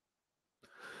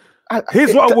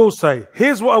 Here's what I will say,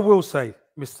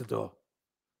 Mr. Dore.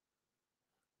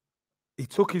 He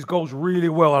took his goals really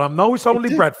well, and I know it's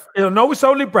only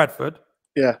Bradford.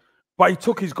 Yeah, but he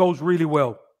took his goals really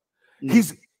well.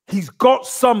 He's got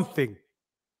something.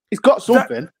 He's got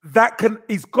something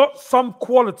he's got some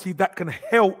quality that can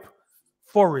help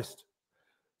Forest.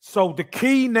 So the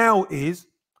key now is,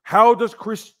 how does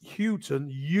Chris Hughton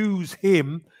use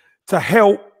him to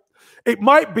help? It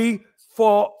might be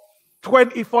for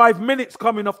 25 minutes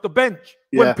coming off the bench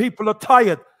when people are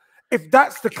tired. If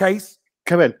that's the case,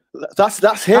 Kevin, that's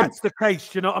him. That's the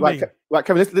case, you know what I mean? Right,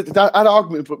 Kevin, I had an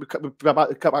argument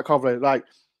about Carvalho. Like,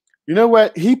 you know,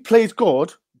 where he plays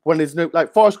good when there's no,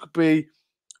 like, Forest could be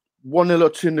 1-0 or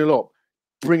 2-0 up,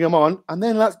 bring him on, and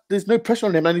then there's no pressure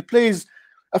on him, and he plays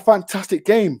a fantastic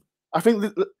game. I think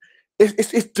that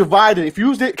it's divided. If you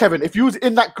was it, Kevin, if you was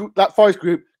in that group, that Forest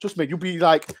group, trust me, you'll be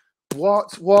like,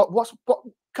 what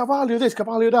Carvalho this,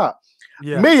 Carvalho that.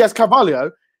 Yeah. Me as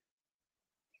Carvalho,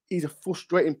 he's a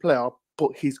frustrating player,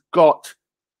 but he's got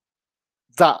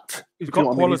that. He's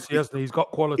got quality, hasn't he? He's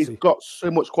got quality. He's got so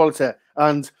much quality,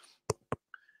 and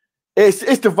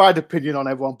it's divided opinion on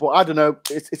everyone. But I don't know.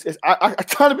 I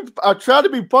try to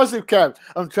be positive, Kev.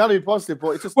 I'm trying to be positive,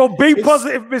 but it's just be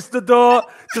positive, Mr. Dore.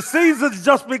 The season's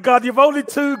just begun. You've only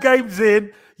 2 games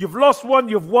in. You've lost 1.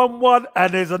 You've won 1,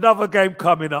 and there's another game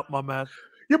coming up, my man.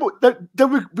 Yeah, but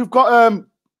then we've got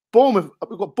Bournemouth.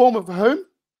 We've got Bournemouth at home.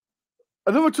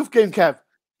 Another tough game, Kev.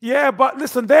 Yeah, but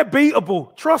listen, they're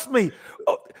beatable. Trust me.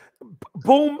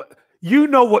 Boom. You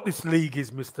know what this league is,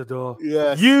 Mr. Dore.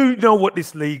 Yes. You know what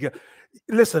this league is.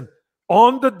 Listen,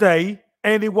 on the day,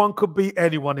 anyone could beat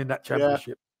anyone in that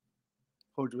championship.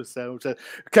 100%.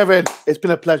 Kevin, it's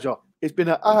been a pleasure. It's been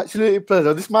an absolute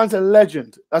pleasure. This man's a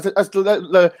legend. As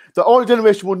the older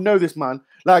generation will know this man.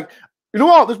 Like, you know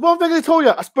what? There's one thing I told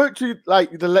you. I spoke to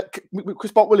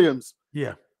Chris Bob Williams.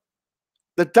 Yeah.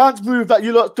 The dance move that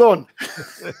you lot done.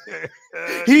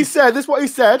 He said, this is what he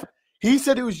said. He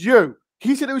said it was you.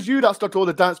 He said it was you that started all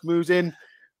the dance moves in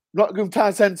Nottingham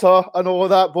Town Centre and all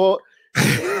that, but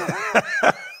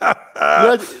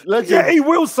legend. Yeah, he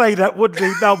will say that, wouldn't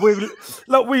he?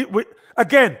 No, we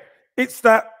again, it's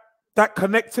that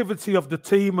connectivity of the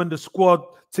team and the squad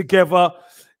together.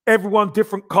 Everyone,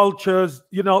 different cultures,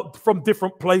 you know, from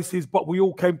different places, but we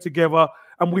all came together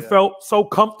and we felt so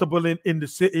comfortable in the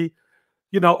city.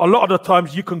 You know, a lot of the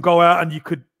times you can go out and you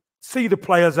could see the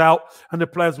players out and the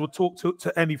players will talk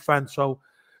to any fan. So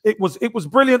it was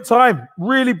brilliant time,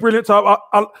 really brilliant time.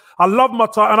 I love my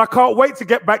time and I can't wait to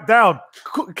get back down.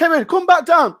 Kevin, come back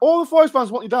down. All the Forest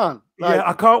fans want you down. Like, yeah,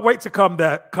 I can't wait to come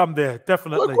there,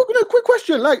 definitely. Quick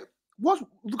question, like, what's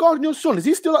regarding your son? Is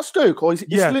he still at Stoke or is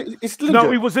he still injured?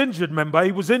 No, he was injured, remember?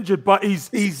 He was injured, but he's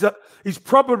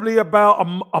probably about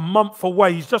a month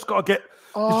away. He's just got to get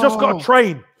he's just got to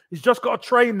train. He's just got to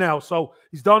train now. So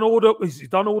he's done all the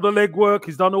legwork,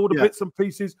 he's done all the bits and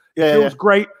pieces. He feels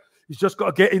great. He's just got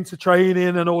to get into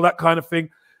training and all that kind of thing.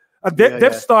 And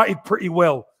they've started pretty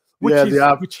well, which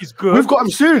is good. We've got him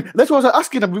soon. That's what I was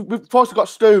asking him. We've first got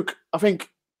Stoke, I think,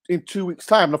 in 2 weeks'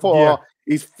 time. And I thought,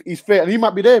 he's fit and he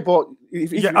might be there, but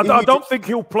I don't think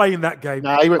he'll play in that game.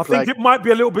 Nah, he won't play. I think it might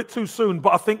be a little bit too soon,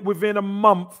 but I think within a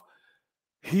month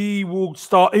he will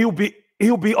start. He'll be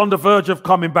on the verge of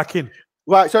coming back in.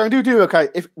 Right, so I do okay.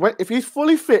 If he's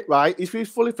fully fit, right? If he's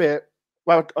fully fit,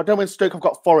 well, I don't know when Stoke have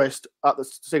got Forest at the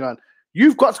thing on.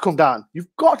 You've got to come down. You've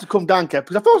got to come down, Kev.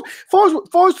 Because I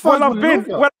thought Forest.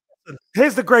 Well,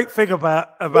 here's the great thing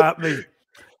about me.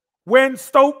 When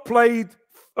Stoke played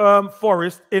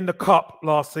Forest in the Cup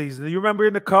last season, you remember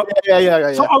in the Cup?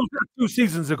 Yeah. So I was there 2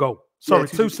 seasons ago. Sorry,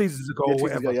 2 seasons ago or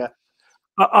whatever. Yeah.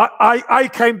 I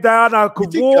came down. I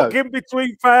could walk in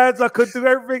between fans. I could do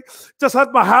everything. Just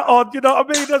had my hat on. You know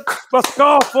what I mean? My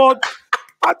scarf on.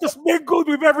 I just mingled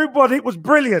with everybody. It was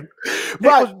brilliant. It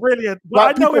was brilliant.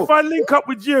 But I know if I link up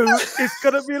with you, it's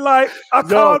gonna be like I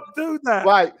can't do that.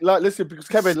 Right? Like, listen, because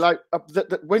Kevin, like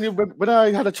when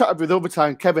I had a chat with you the other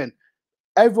time, Kevin,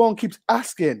 everyone keeps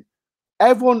asking.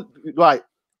 Everyone's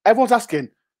asking,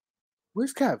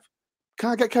 "Where's Kev? Can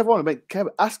I get Kev on?" I mean, Kev,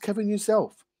 ask Kevin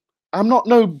yourself. I'm not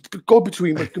no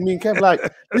go-between me and Kev. Like,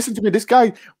 listen to me. This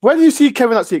guy, when you see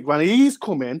Kevin at Sick, man, he's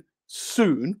coming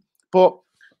soon. But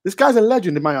this guy's a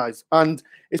legend in my eyes, and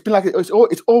it's been like it's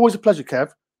always a pleasure, Kev,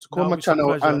 to come on my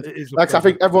channel. And like I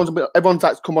think everyone's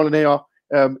that's come on here.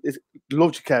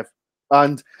 Loves you, Kev,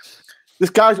 and this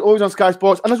guy's always on Sky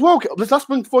Sports. And as well, this last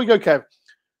one before you go, Kev.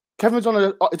 Kevin's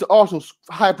on it's an Arsenal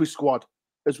hybrid squad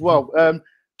as well.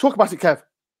 Talk about it, Kev.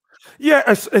 Yeah,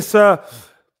 it's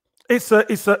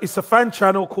a fan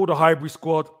channel called the Hybrid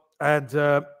Squad,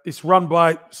 and it's run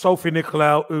by Sophie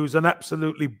Nicolau, who's an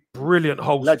absolutely brilliant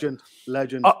host.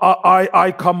 Legend.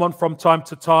 I come on from time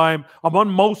to time. I'm on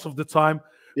most of the time,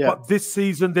 but this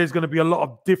season there's going to be a lot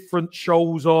of different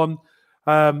shows on.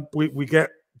 We get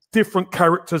different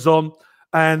characters on,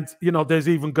 and you know there's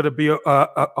even going to be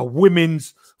a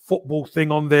women's football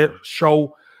thing on their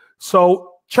show.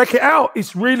 So check it out.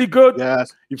 It's really good.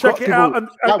 Yes, check it out and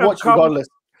watch regardless.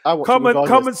 Come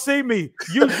and see me.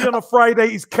 Usually on a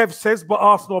Friday, as Kev says, but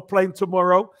Arsenal are playing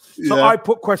tomorrow. So I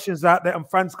put questions out there and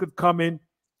fans could come in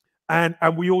and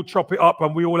we all chop it up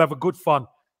and we all have a good fun.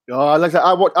 Oh, like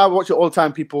I watch it all the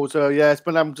time, people. So yeah, it's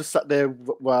been I'm just sat there.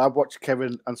 Well, I watch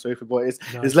Kevin and Sophie, but it's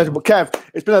legend. But Kev,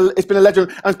 it's been a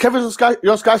legend. And Kevin's on Sky.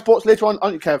 You're on Sky Sports later on,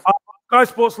 aren't you, Kev? Sky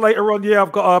Sports later on. Yeah,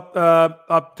 I've got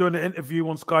I'm doing an interview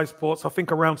on Sky Sports. I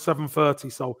think around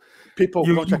 7:30. So people,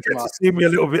 you get to see me a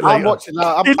little bit later. I'm watching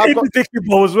that. In the Dicky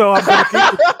Bowl as well. I'm gonna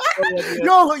keep it.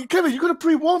 Yo, Kevin, you could have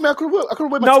pre-warned me. I could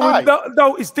have wear my tie.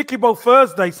 No, it's Dicky Bowl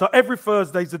Thursday. So every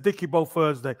Thursday is a Dicky Bowl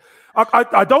Thursday.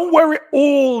 I don't wear it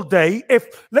all day.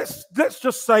 If let's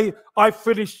just say I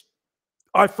finish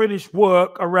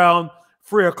work around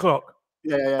 3 o'clock.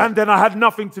 Yeah. And then I had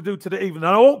nothing to do to the evening. And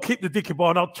I won't keep the Dicky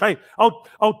Bowl, and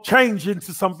I'll change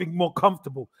into something more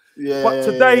comfortable. But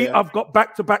today I've got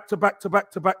back to back.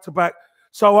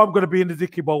 So I'm going to be in the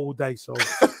Dicky Bowl all day. So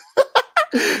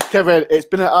Kevin, it's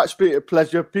been an absolute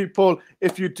pleasure. People,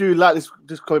 if you do like this,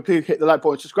 just please hit the like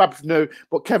button, subscribe if you know.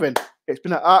 But Kevin, it's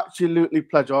been an absolutely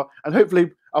pleasure, and hopefully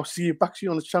I'll see you back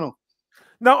on this channel.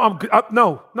 No, I'm good.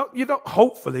 No, you don't.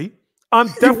 Hopefully, I'm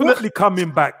definitely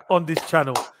coming back on this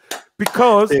channel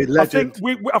because I think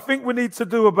we need to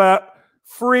do about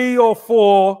 3 or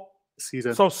 4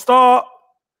 seasons. So start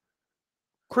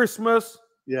Christmas,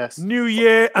 yes, New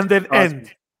Year, and then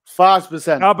end.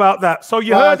 5%. How about that? So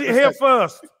you heard it here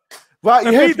first. Right,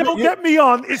 if he don't get me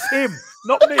on, it's him,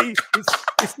 not me.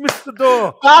 It's Mr.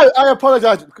 Dore. I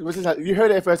apologize. You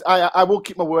heard it first. I will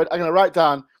keep my word. I'm gonna write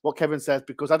down what Kevin says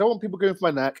because I don't want people going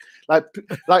for my neck.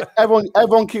 Like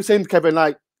everyone keeps saying to Kevin,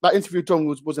 like that interview done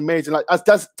was amazing. Like as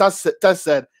Des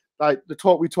said, like the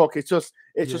talk we talk, it's just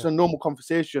a normal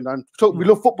conversation, and we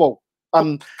love football.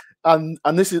 And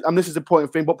this is the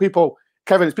important thing. But people,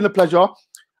 Kevin, it's been a pleasure.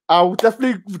 I'll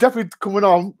definitely coming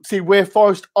on, see where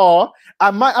Forest are.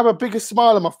 I might have a bigger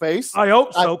smile on my face. I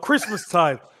hope so. Christmas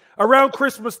time. Around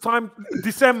Christmas time,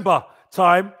 December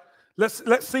time. Let's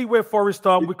see where Forest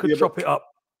are and we could chop it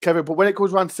up. Kevin, but when it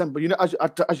comes around December, you know,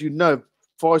 as you know,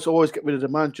 Forest always get rid of the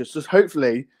managers. Just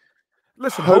hopefully.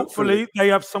 Listen, hopefully they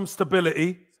have some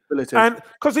stability. And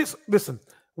because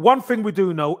one thing we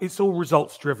do know, it's all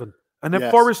results driven. And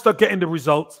if Forest are getting the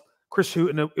results, Chris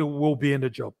Hughton will be in the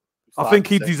job. I think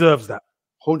he deserves that.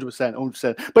 100%,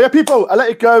 100%. But yeah, people, I let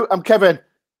it go. I'm Kevin.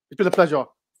 It's been a pleasure.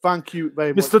 Thank you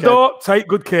very much. Mr. Dore, take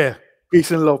good care.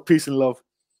 Peace and love. Peace and love.